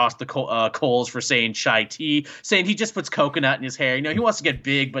characters across the coals for saying chai tea, saying he just puts coconut in his hair. He wants to get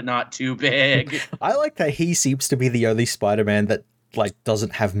big, but not too big. I like that he seems to be the only Spider-Man that like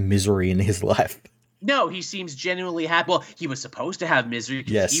doesn't have misery in his life. No, he seems genuinely happy. Well, he was supposed to have misery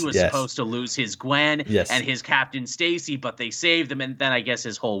because he was supposed to lose his Gwen and his Captain Stacy, but they saved him, and then I guess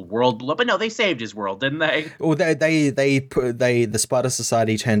his whole world blew up. But no, they saved his world, didn't they? Well, the Spider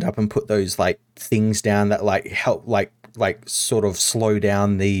Society turned up and put those like things down that like help like sort of slow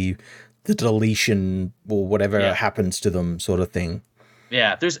down the deletion or whatever happens to them, sort of thing.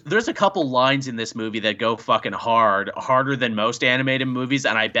 Yeah, there's a couple lines in this movie that go fucking harder than most animated movies,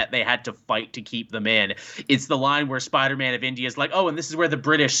 and I bet they had to fight to keep them in. It's the line where Spider-Man of India is like, oh, and this is where the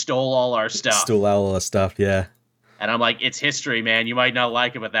British stole all our stuff. Stole all our stuff, yeah. And I'm like, it's history, man. You might not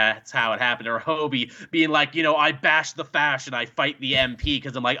like it, but that's how it happened. Or Hobie being like, I bash the fashion, I fight the MP,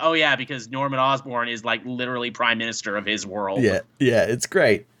 because I'm like, oh yeah, because Norman Osborn is like literally prime minister of his world. Yeah, it's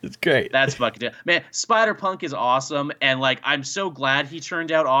great. It's great. That's fucking man. Spider-Punk is awesome, and like I'm so glad he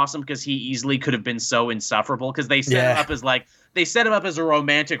turned out awesome because he easily could have been so insufferable because they set him up as like they set him up as a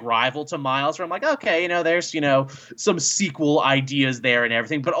romantic rival to Miles, where I'm like, okay, there's, some sequel ideas there and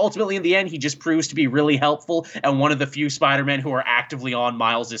everything. But ultimately, in the end, he just proves to be really helpful and one of the few Spider-Men who are actively on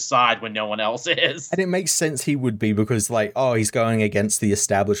Miles' side when no one else is. And it makes sense he would be because, like, he's going against the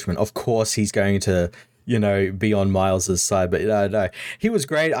establishment. Of course he's going to, be on Miles's side. But no, he was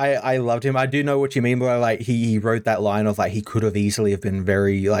great. I loved him. I do know what you mean by, like, he wrote that line of, like, he could have easily have been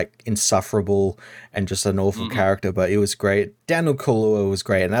very, like, insufferable and just an awful character, but it was great. Daniel Kaluuya was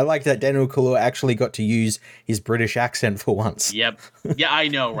great, and I like that Daniel Kaluuya actually got to use his British accent for once. Yep. Yeah, I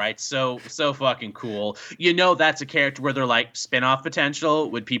know, right? So fucking cool. That's a character where they're like spin-off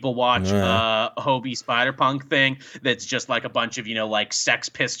potential. Would people watch Hobie Spider-Punk thing that's just like a bunch of, like Sex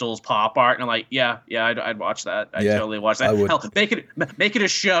Pistols pop art? And I'm like, yeah, I'd watch that. I'd totally watch that. Hell, make it a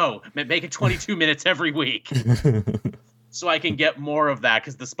show. Make it 22 minutes every week. So I can get more of that,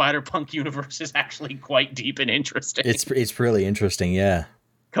 because the Spider-Punk universe is actually quite deep and interesting. It's really interesting, yeah.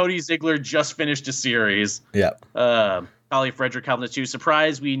 Cody Ziegler just finished a series. Yeah. Holly Frederick Calvin too.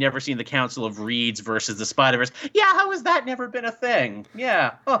 Surprised we never seen the Council of Reeds versus the Spider-Verse. Yeah, how has that never been a thing?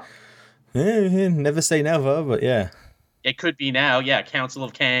 Yeah. Oh. Never say never, but yeah. It could be now. Yeah, Council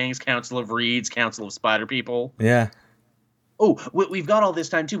of Kangs, Council of Reeds, Council of Spider People. Yeah. Oh, we've got all this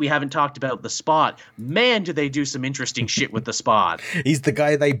time, too. We haven't talked about the Spot. Man, do they do some interesting shit with the Spot. He's the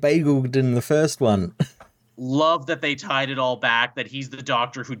guy they bageled in the first one. Love that they tied it all back, that he's the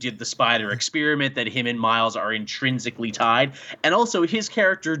doctor who did the spider experiment, that him and Miles are intrinsically tied. And also, his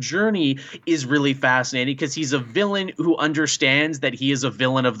character journey is really fascinating, because he's a villain who understands that he is a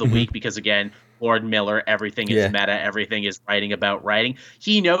villain of the week, because, again, Lord Miller, everything is meta, everything is writing about writing.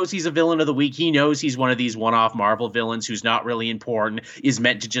 He knows he's a villain of the week. He knows he's one of these one-off Marvel villains who's not really important, is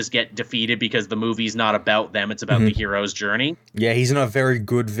meant to just get defeated because the movie's not about them, it's about the hero's journey. Yeah, he's not a very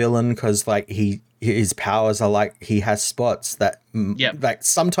good villain, because, like, his powers are like he has spots that like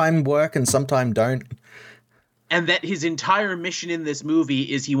sometime work and sometime don't. And that his entire mission in this movie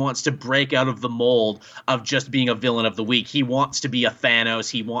is he wants to break out of the mold of just being a villain of the week. He wants to be a Thanos.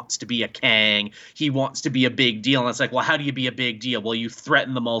 He wants to be a Kang. He wants to be a big deal. And it's like, well, how do you be a big deal? Well, you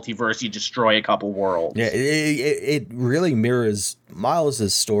threaten the multiverse. You destroy a couple worlds. Yeah, it really mirrors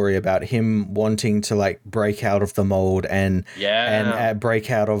Miles's story about him wanting to, like, break out of the mold and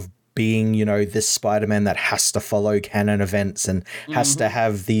break out of being, this Spider-Man that has to follow canon events and has to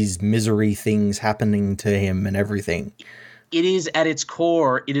have these misery things happening to him and everything. It is, at its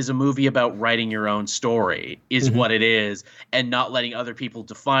core, it is a movie about writing your own story, is what it is, and not letting other people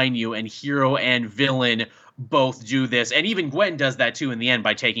define you. And hero and villain both do this. And even Gwen does that, too, in the end,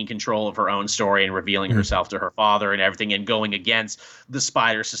 by taking control of her own story and revealing herself to her father and everything, and going against the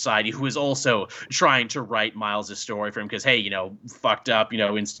Spider Society, who is also trying to write Miles' story for him because, hey, fucked up,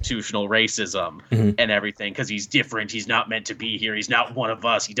 institutional racism and everything, because he's different. He's not meant to be here. He's not one of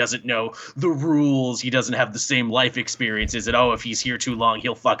us. He doesn't know the rules. He doesn't have the same life experiences. And, if he's here too long,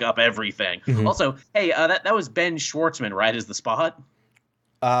 he'll fuck up everything. Also, hey, that was Ben Schwartzman, right, as the Spot?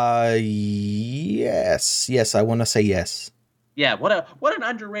 Yes, I want to say yes. Yeah, what an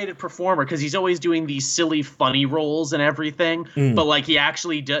underrated performer, because he's always doing these silly, funny roles and everything. But, like, he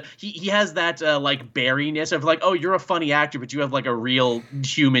actually does. He has that like Barry-ness of, like, oh, you're a funny actor, but you have, like, a real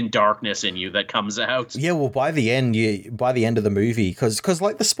human darkness in you that comes out. Yeah, well, by the end of the movie, because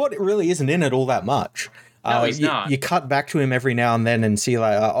like the Spot really isn't in it all that much. No, he's not. You cut back to him every now and then and see,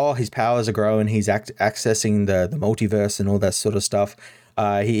 like, his powers are growing. He's accessing the multiverse and all that sort of stuff.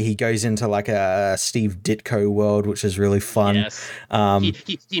 He goes into, like, a Steve Ditko world, which is really fun. Yes.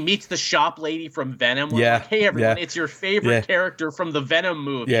 He meets the shop lady from Venom. We're like, hey, everyone, it's your favorite character from the Venom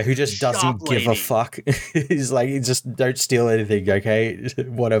movie. Yeah, who just doesn't give a fuck. He's like, just don't steal anything, okay?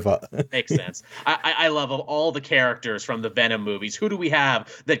 Whatever. Makes sense. I love all the characters from the Venom movies. Who do we have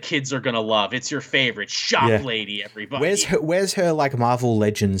that kids are going to love? It's your favorite shop lady, everybody. Where's her, like, Marvel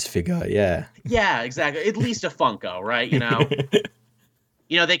Legends figure? Yeah. Yeah, exactly. At least a Funko, right?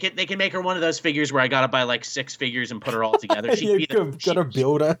 They can make her one of those figures where I gotta buy, like, 6 figures and put her all together. Gotta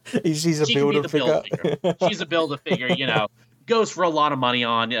build her. She's a builder figure. She's a build-a-figure, goes for a lot of money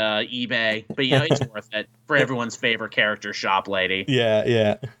on eBay, but it's worth it for everyone's favorite character, shop lady.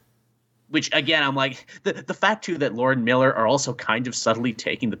 Yeah. Which, again, I'm like, the fact, too, that Lord Miller are also kind of subtly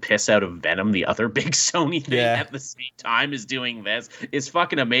taking the piss out of Venom, the other big Sony thing, at the same time as doing this, is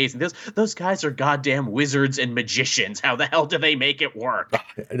fucking amazing. Those guys are goddamn wizards and magicians. How the hell do they make it work?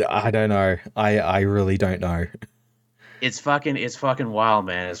 I don't know. I really don't know. It's fucking wild,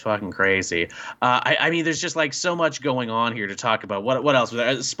 man. It's fucking crazy. I mean, there's just like so much going on here to talk about. What else was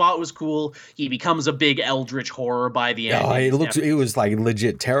there? Spot was cool. He becomes a big eldritch horror by the end. Oh, it was like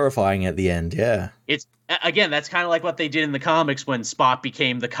legit terrifying at the end. Yeah. It's again, that's kind of like what they did in the comics when Spot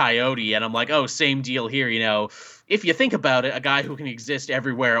became the Coyote, and I'm like, oh, same deal here. You know, if you think about it, a guy who can exist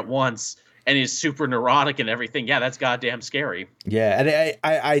everywhere at once and is super neurotic and everything, yeah, that's goddamn scary. Yeah, and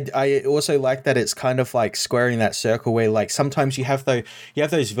I also like that it's kind of like squaring that circle where like sometimes you have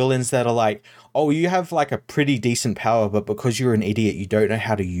those villains that are like, oh, you have like a pretty decent power, but because you're an idiot, you don't know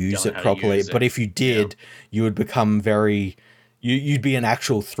how to use it properly. But if you did, you would become very you'd be an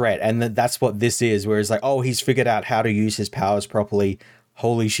actual threat, and that's what this is. Whereas like, oh, he's figured out how to use his powers properly.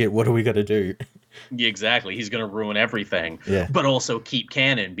 Holy shit, what are we gonna do? Yeah, exactly. He's going to ruin everything, yeah. But also keep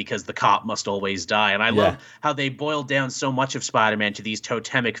canon because the cop must always die. And I love how they boiled down so much of Spider-Man to these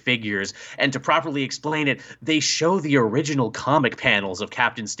totemic figures. And to properly explain it, they show the original comic panels of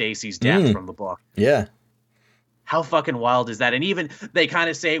Captain Stacy's death from the book. Yeah. How fucking wild is that? And even they kind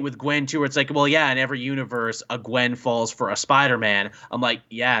of say it with Gwen too, where it's like, well, yeah, in every universe, a Gwen falls for a Spider-Man. I'm like,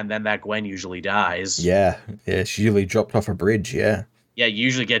 yeah, and then that Gwen usually dies. Yeah. Yeah, she usually dropped off a bridge, yeah. Yeah, you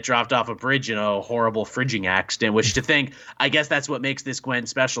usually get dropped off a bridge in a horrible fridging accident, which to think, I guess that's what makes this Gwen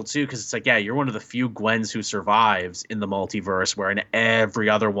special too, because it's like, yeah, you're one of the few Gwens who survives in the multiverse, where in every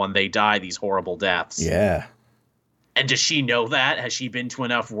other one they die these horrible deaths. Yeah. And does she know that? Has she been to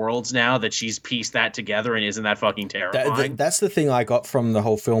enough worlds now that she's pieced that together, and isn't that fucking terrifying? That's the thing I got from the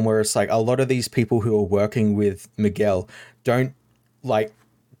whole film, where it's like a lot of these people who are working with Miguel don't like,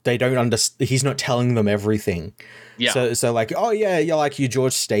 they don't understand. He's not telling them everything. Yeah. So like, oh yeah, you're like your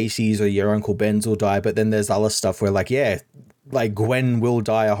George Stacy's or your Uncle Ben's will die, but then there's other stuff where like, yeah, like Gwen will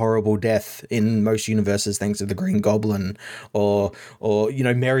die a horrible death in most universes thanks to the Green Goblin, or you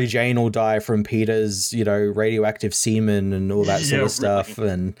know, Mary Jane will die from Peter's, you know, radioactive semen and all that sort of stuff. Really.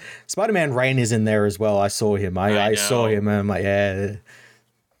 And Spider-Man Rain is in there as well. I saw him. I saw him and I'm like, yeah.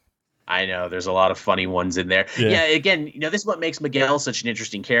 I know there's a lot of funny ones in there. Yeah, again, you know, this is what makes Miguel such an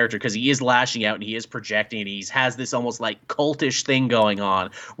interesting character, because he is lashing out and he is projecting, and he has this almost like cultish thing going on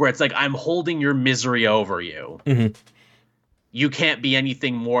where it's like, I'm holding your misery over you. Mm-hmm. You can't be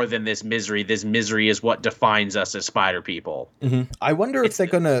anything more than this misery. This misery is what defines us as Spider people. Mm-hmm. I wonder if they're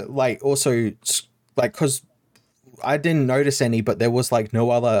gonna like also like, because I didn't notice any, but there was like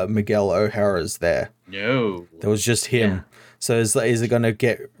no other Miguel O'Hara's there. No, there was just him. Yeah. So is it going to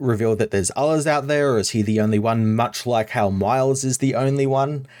get revealed that there's others out there, or is he the only one, much like how Miles is the only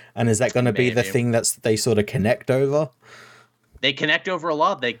one? And is that going to be the thing that's they sort of connect over? They connect over a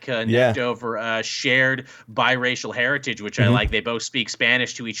lot. They connect over shared biracial heritage, which I like. They both speak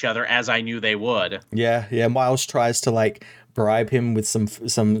Spanish to each other, as I knew they would. Yeah. Miles tries to like bribe him with some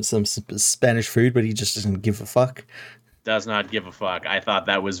Spanish food, but he just doesn't give a fuck. Does not give a fuck. I thought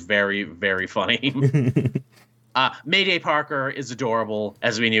that was very, very funny. Mayday Parker is adorable,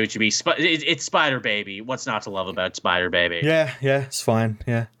 as we knew it to be. It's Spider Baby. What's not to love about Spider Baby? Yeah, it's fine.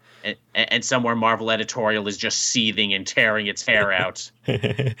 Yeah. And somewhere Marvel editorial is just seething and tearing its hair out.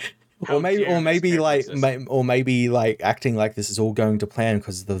 or maybe like acting like this is all going to plan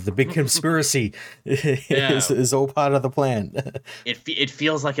because the big conspiracy is all part of the plan. It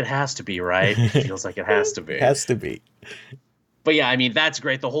feels like it has to be, right? It feels like it has to be. It has to be. But yeah, I mean, that's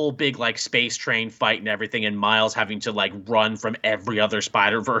great. The whole big like space train fight and everything, and Miles having to like run from every other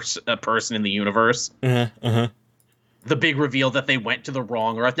Spider-Verse person in the universe. The big reveal that they went to the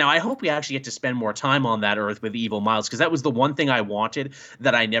wrong Earth. Now, I hope we actually get to spend more time on that Earth with Evil Miles, because that was the one thing I wanted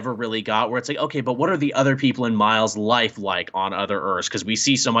that I never really got, where it's like, okay, but what are the other people in Miles' life like on other Earths? Because we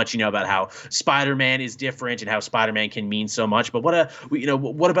see so much, you know, about how Spider-Man is different and how Spider-Man can mean so much. But what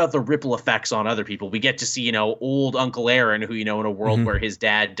about the ripple effects on other people? We get to see, you know, old Uncle Aaron, who, you know, in a world where his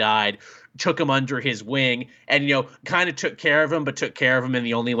dad died, took him under his wing and, you know, kind of took care of him, but took care of him in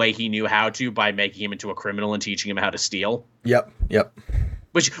the only way he knew how to, by making him into a criminal and teaching him how to steal. Yep.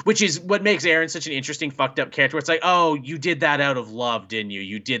 Which is what makes Aaron such an interesting fucked up character. Where it's like, oh, you did that out of love, didn't you?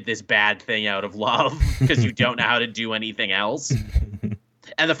 You did this bad thing out of love because you don't know how to do anything else.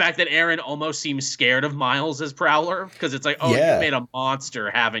 And the fact that Aaron almost seems scared of Miles as Prowler, because it's like, oh, you made a monster,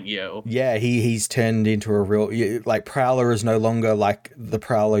 haven't you? Yeah, he's turned into a real, like, Prowler is no longer like the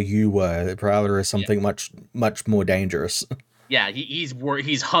Prowler you were. The Prowler is something much more dangerous. Yeah,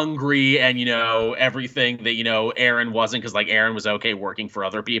 he's hungry and, you know, everything that, you know, Aaron wasn't, because like Aaron was okay working for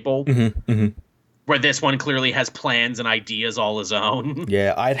other people. Where this one clearly has plans and ideas all his own.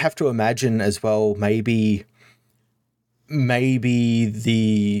 Yeah, I'd have to imagine as well, maybe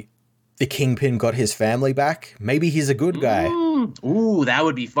the the Kingpin got his family back. Maybe he's a good guy. Ooh, that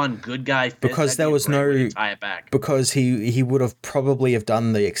would be fun. Good guy fit. Because there was no way to tie it back. Because he would have probably have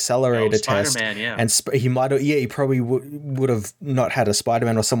done the accelerator test. Spider-Man, yeah. And he might have, he probably would have not had a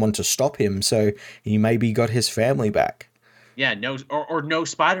Spider-Man or someone to stop him. So he maybe got his family back. Yeah, no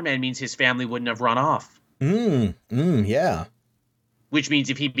Spider-Man means his family wouldn't have run off. Yeah. Which means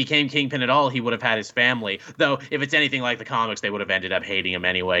if he became Kingpin at all, he would have had his family. Though, if it's anything like the comics, they would have ended up hating him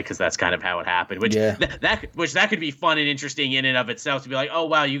anyway, because that's kind of how it happened. Which that could be fun and interesting in and of itself, to be like, oh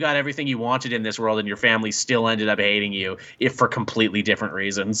wow, you got everything you wanted in this world, and your family still ended up hating you, if for completely different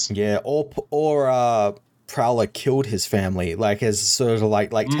reasons. Yeah, or Prowler killed his family, like as sort of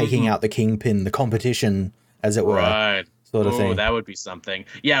like taking out the Kingpin, the competition, as it were. Right. Sort of thing. That would be something.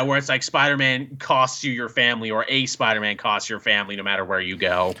 Yeah, where it's like Spider-Man costs you your family, or a Spider-Man costs your family no matter where you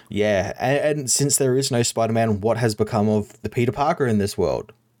go. Yeah, and since there is no Spider-Man, what has become of the Peter Parker in this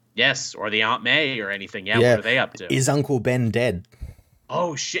world? Yes, or the Aunt May or anything. Yeah, what are they up to? Is Uncle Ben dead?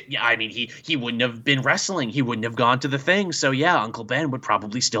 Oh, shit. Yeah, I mean, he wouldn't have been wrestling. He wouldn't have gone to the thing. So, yeah, Uncle Ben would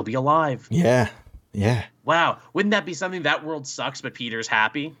probably still be alive. Yeah. Wow. Wouldn't that be something? That world sucks, but Peter's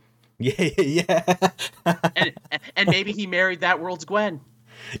happy? Yeah. and maybe he married that world's Gwen.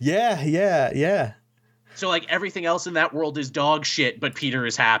 Yeah. So, like, everything else in that world is dog shit, but Peter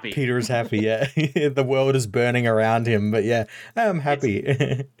is happy. Yeah. The world is burning around him, but yeah, I'm happy.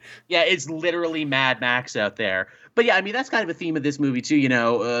 It's literally Mad Max out there. But yeah, I mean, that's kind of a theme of this movie, too. You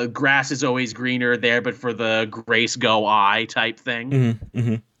know, grass is always greener there, but for the Grace go I type thing.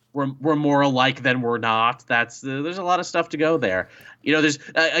 Mm-hmm. We're more alike than we're not. There's a lot of stuff to go there. You know, there's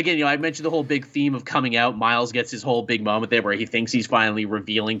again, you know, I mentioned the whole big theme of coming out. Miles gets his whole big moment there where he thinks he's finally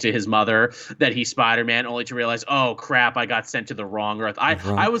revealing to his mother that he's Spider-Man, only to realize, oh crap, I got sent to the wrong Earth.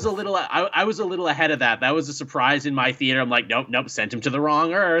 I was a little ahead of that. That was a surprise in my theater. I'm like, nope, sent him to the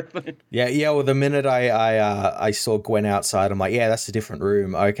wrong Earth. Yeah. Well, the minute I saw Gwen outside, I'm like, yeah, that's a different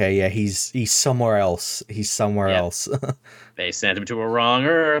room. Okay, yeah, he's somewhere else. Else. They sent him to a wrong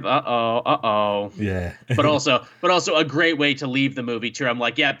Earth. Uh-oh. Yeah. but also a great way to leave the movie too. I'm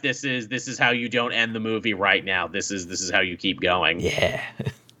like, yep, this is how you don't end the movie right now. This is how you keep going. Yeah.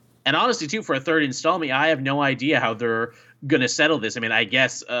 And honestly, too, for a third installment, I have no idea how they're going to settle this. I mean, I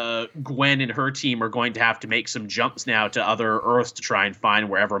guess Gwen and her team are going to have to make some jumps now to other Earths to try and find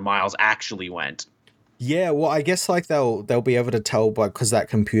wherever Miles actually went. Yeah, well, I guess like they'll be able to tell, because that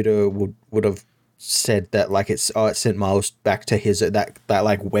computer would have said that like it sent Miles back to his that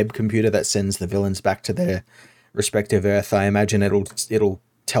like web computer that sends the villains back to their respective Earth. I imagine it'll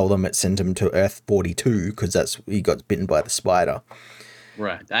tell them it sent him to Earth 42 because that's he got bitten by the spider.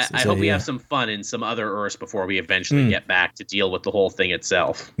 Right. I hope we have some fun in some other Earths before we eventually get back to deal with the whole thing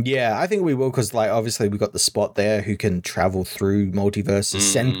itself. Yeah, I think we will, because like obviously we got the Spot there who can travel through multiverses,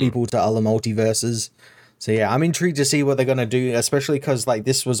 send people to other multiverses. So yeah, I'm intrigued to see what they're gonna do, especially because like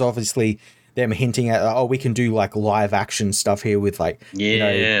this was obviously them hinting at, we can do like live action stuff here with like you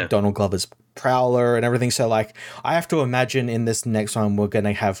know, Donald Glover's Prowler and everything. So like I have to imagine in this next one we're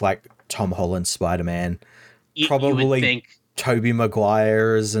gonna have like Tom Holland's Spider-Man, probably Tobey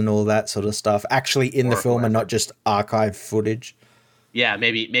Maguire's and all that sort of stuff actually in the film and not just archive footage. Yeah,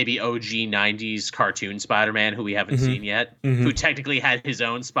 maybe OG 90s cartoon Spider-Man who we haven't seen yet, who technically had his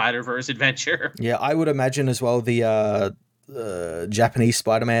own Spider-Verse adventure. Yeah, I would imagine as well the Japanese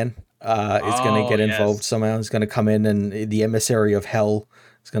Spider-Man is going to get involved somehow. He's going to come in and the emissary of hell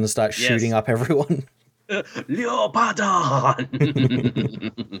is going to start shooting up everyone. Leopardan!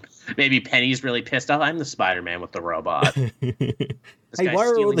 Maybe Penny's really pissed off. I'm the Spider-Man with the robot. Hey, why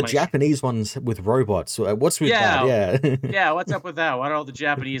are all the Japanese ones with robots? What's with that? Yeah. Yeah, what's up with that? Why do all the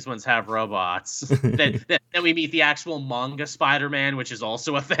Japanese ones have robots? then we meet the actual manga Spider-Man, which is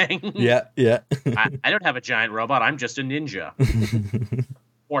also a thing. Yeah. I don't have a giant robot. I'm just a ninja.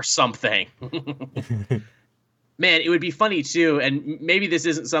 Or something. Man, it would be funny, too, and maybe this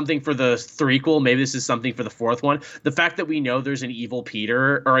isn't something for the threequel, maybe this is something for the fourth one. The fact that we know there's an evil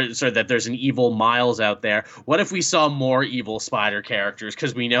Peter, that there's an evil Miles out there. What if we saw more evil Spider characters?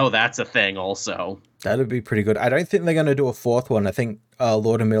 Because we know that's a thing also. That would be pretty good. I don't think they're going to do a fourth one. I think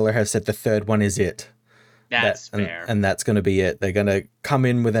Lord and Miller has said the third one is it. That's fair. And that's going to be it. They're going to come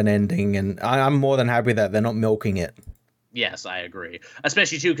in with an ending, and I'm more than happy that they're not milking it. Yes, I agree.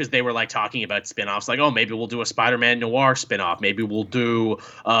 Especially, too, because they were, like, talking about spin-offs. Like, oh, maybe we'll do a Spider-Man noir spin-off. Maybe we'll do,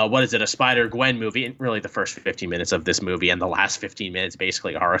 a Spider-Gwen movie. And really, the first 15 minutes of this movie and the last 15 minutes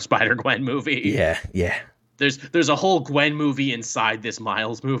basically are a Spider-Gwen movie. Yeah. There's a whole Gwen movie inside this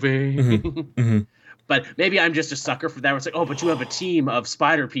Miles movie. But maybe I'm just a sucker for that. Where it's like, oh, but you have a team of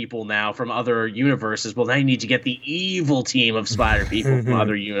spider people now from other universes. Well, now you need to get the evil team of spider people from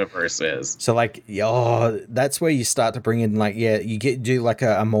other universes. So, like, that's where you start to bring in, like, you do like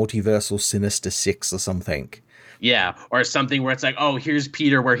a multiversal Sinister Six or something. Yeah, or something where it's like, oh, here's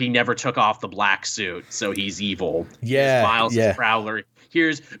Peter where he never took off the black suit, so he's evil. Yeah, here's Miles as Prowler.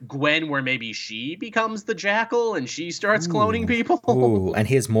 Here's Gwen where maybe she becomes the Jackal and she starts cloning people. Ooh, and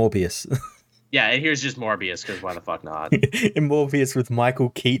here's Morbius. Yeah, and here's just Morbius, because why the fuck not? And Morbius with Michael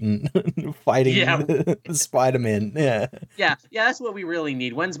Keaton fighting Spider-Man. Yeah, that's what we really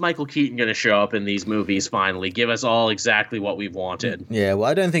need. When's Michael Keaton going to show up in these movies finally? Give us all exactly what we've wanted. Yeah, well,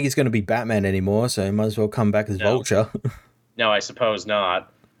 I don't think he's going to be Batman anymore, so he might as well come back as Vulture. No, I suppose not.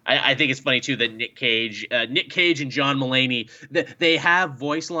 I think it's funny, too, that Nick Cage and John Mulaney, they have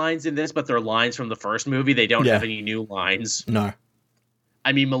voice lines in this, but they're lines from the first movie. They don't have any new lines. No.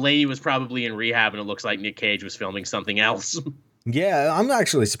 I mean, Mulaney was probably in rehab, and it looks like Nick Cage was filming something else. Yeah, I'm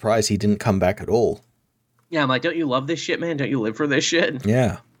actually surprised he didn't come back at all. Yeah, I'm like, don't you love this shit, man? Don't you live for this shit?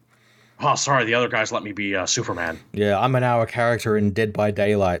 Yeah. Oh, sorry, the other guys let me be Superman. Yeah, I'm an hour character in Dead by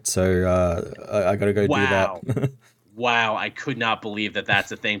Daylight, so I gotta go do that. Wow, I could not believe that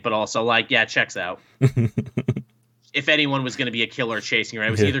that's a thing, but also, like, yeah, checks out. If anyone was going to be a killer chasing around,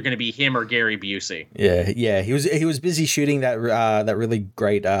 it was either going to be him or Gary Busey. Yeah, he was busy shooting that really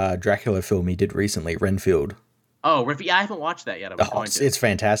great Dracula film he did recently, Renfield. Oh, yeah, I haven't watched that yet. It's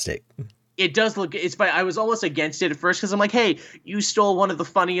fantastic. It does look. It's. I was almost against it at first because I'm like, hey, you stole one of the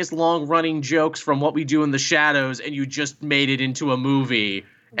funniest long-running jokes from What We Do in the Shadows, and you just made it into a movie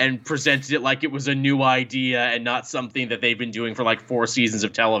and presented it like it was a new idea and not something that they've been doing for like 4 seasons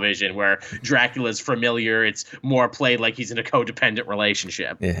of television where Dracula's familiar. It's more played like he's in a codependent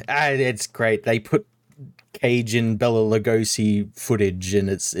relationship. Yeah, it's great. They put Cage and Bela Lugosi footage and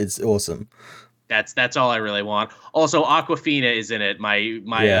it's awesome. That's all I really want. Also, Awkwafina is in it. My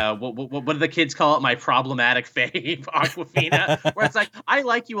what do the kids call it? My problematic fave, Awkwafina. Where it's like, I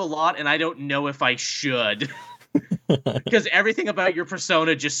like you a lot and I don't know if I should. Because everything about your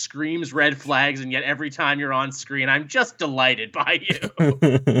persona just screams red flags, and yet every time you're on screen, I'm just delighted by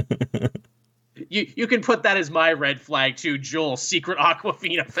you. You can put that as my red flag too, Joel, secret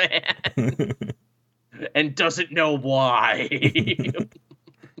Awkwafina fan, and doesn't know why.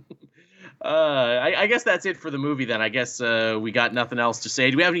 I guess that's it for the movie then. I guess we got nothing else to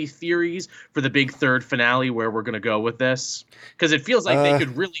say. Do we have any theories for the big third finale where we're going to go with this? Because it feels like they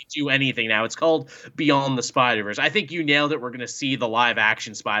could really do anything now. It's called Beyond the Spider-Verse. I think you nailed it. We're going to see the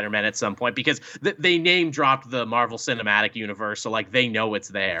live-action Spider-Man at some point because they name-dropped the Marvel Cinematic Universe, so like they know it's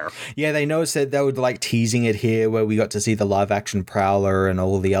there. Yeah, they know said they were like teasing it here where we got to see the live-action Prowler and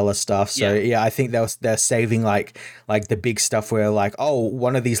all the other stuff. So yeah I think they're saving like the big stuff where like, oh,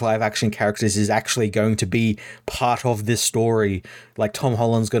 one of these live-action characters is actually going to be part of this story. Like Tom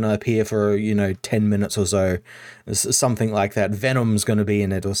Holland's going to appear for 10 minutes or so, something like that. Venom's going to be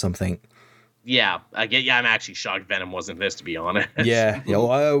in it or something. Yeah, I'm actually shocked Venom wasn't this, to be honest. Yeah.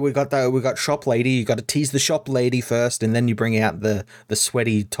 Well, we got Shop Lady. You got to tease the Shop Lady first, and then you bring out the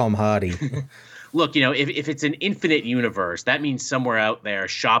sweaty Tom Hardy. Look, if it's an infinite universe, that means somewhere out there,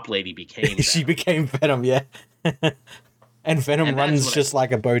 Shop Lady became Venom. She became Venom, yeah. And Venom runs just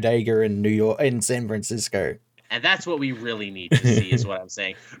like a bodega in New York, in San Francisco. And that's what we really need to see, is what I'm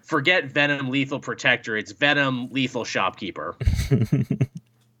saying. Forget Venom Lethal Protector. It's Venom Lethal Shopkeeper.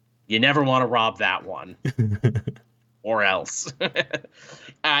 You never want to rob that one. Or else.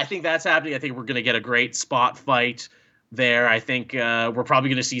 I think that's happening. I think we're going to get a great spot fight there. I think we're probably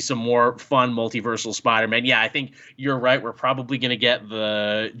going to see some more fun multiversal Spider-Man. Yeah, I think you're right. We're probably going to get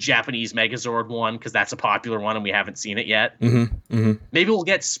the Japanese Megazord one because that's a popular one and we haven't seen it yet. Maybe we'll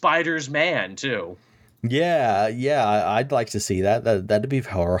get Spider's Man too. Yeah, I'd like to see that. That'd be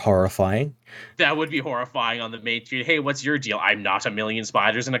horrifying. That would be horrifying on the main street. Hey, what's your deal? I'm not a million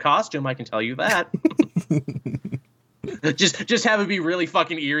spiders in a costume, I can tell you that. Just have it be really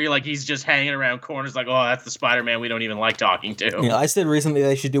fucking eerie, like he's just hanging around corners like, oh, that's the Spider-Man we don't even like talking to. Yeah, I said recently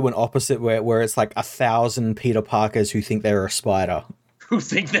they should do an opposite where it's like 1,000 Peter Parkers who think they're a spider. Who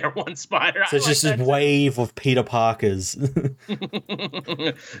think they're one spider. So it's just this wave of Peter Parkers.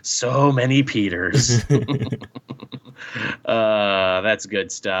 So many Peters. That's good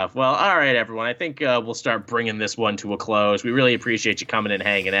stuff. Well, all right, everyone. I think we'll start bringing this one to a close. We really appreciate you coming and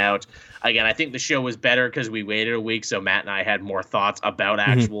hanging out. Again, I think the show was better because we waited a week, so Matt and I had more thoughts about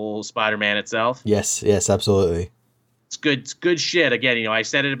actual Spider-Man itself. Yes, absolutely. It's good shit. Again, you know, I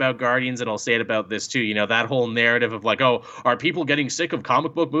said it about Guardians, and I'll say it about this too. You know, that whole narrative of like, oh, are people getting sick of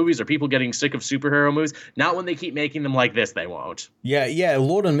comic book movies? Are people getting sick of superhero movies? Not when they keep making them like this, they won't. Yeah.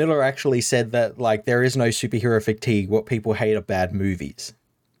 Lord and Miller actually said that, like, there is no superhero fatigue. What people hate are bad movies.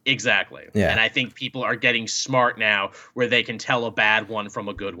 Exactly. Yeah. And I think people are getting smart now where they can tell a bad one from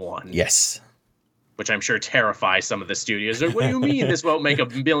a good one. Yes. Which I'm sure terrifies some of the studios. What do you mean this won't make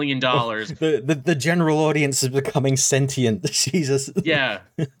 $1 billion? The general audience is becoming sentient. Jesus. Yeah,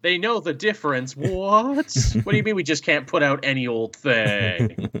 they know the difference. What? What do you mean we just can't put out any old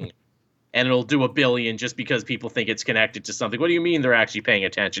thing? And it'll do $1 billion just because people think it's connected to something. What do you mean they're actually paying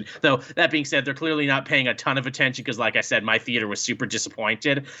attention? Though, that being said, they're clearly not paying a ton of attention because, like I said, my theater was super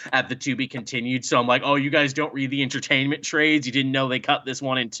disappointed at the to be continued. So I'm like, oh, you guys don't read the entertainment trades? You didn't know they cut this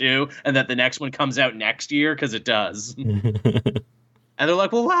one in two and that the next one comes out next year? Because it does. And they're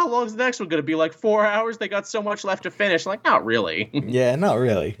like, well, how long is the next one going to be? Like 4 hours? They got so much left to finish. Like, not really. Yeah, not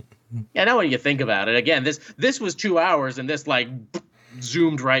really. Yeah, now when you think about it, again, this was 2 hours and this, like,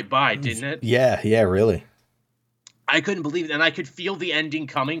 zoomed right by, didn't it? Yeah, really. I couldn't believe it, and I could feel the ending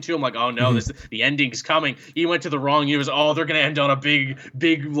coming too. I'm like, oh no, the ending's coming. He went to the wrong universe. Oh, they're gonna end on a big,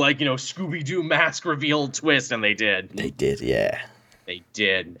 like, you know, Scooby-Doo mask reveal twist, and they did. They did, yeah. They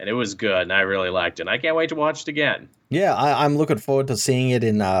did, and it was good, and I really liked it. And I can't wait to watch it again. Yeah, I'm looking forward to seeing it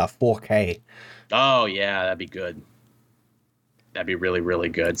in 4K. Oh yeah, that'd be good. That'd be really, really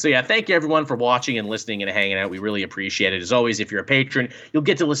good. So yeah, thank you everyone for watching and listening and hanging out. We really appreciate it. As always, if you're a patron, you'll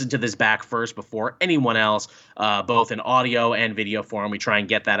get to listen to this back first before anyone else, both in audio and video form. We try and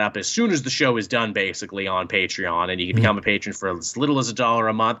get that up as soon as the show is done, basically, on Patreon. And you can become a patron for as little as $1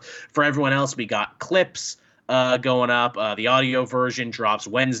 a month. For everyone else, we got clips going up. The audio version drops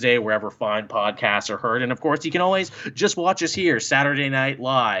Wednesday, wherever fine podcasts are heard. And of course, you can always just watch us here, Saturday Night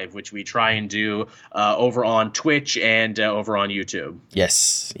Live, which we try and do over on Twitch and over on YouTube.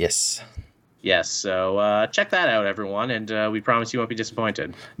 Yes. So check that out, everyone. And we promise you won't be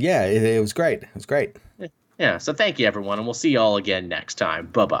disappointed. Yeah, it was great. Yeah. So thank you, everyone. And we'll see you all again next time.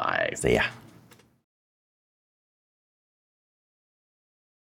 Bye-bye. See ya.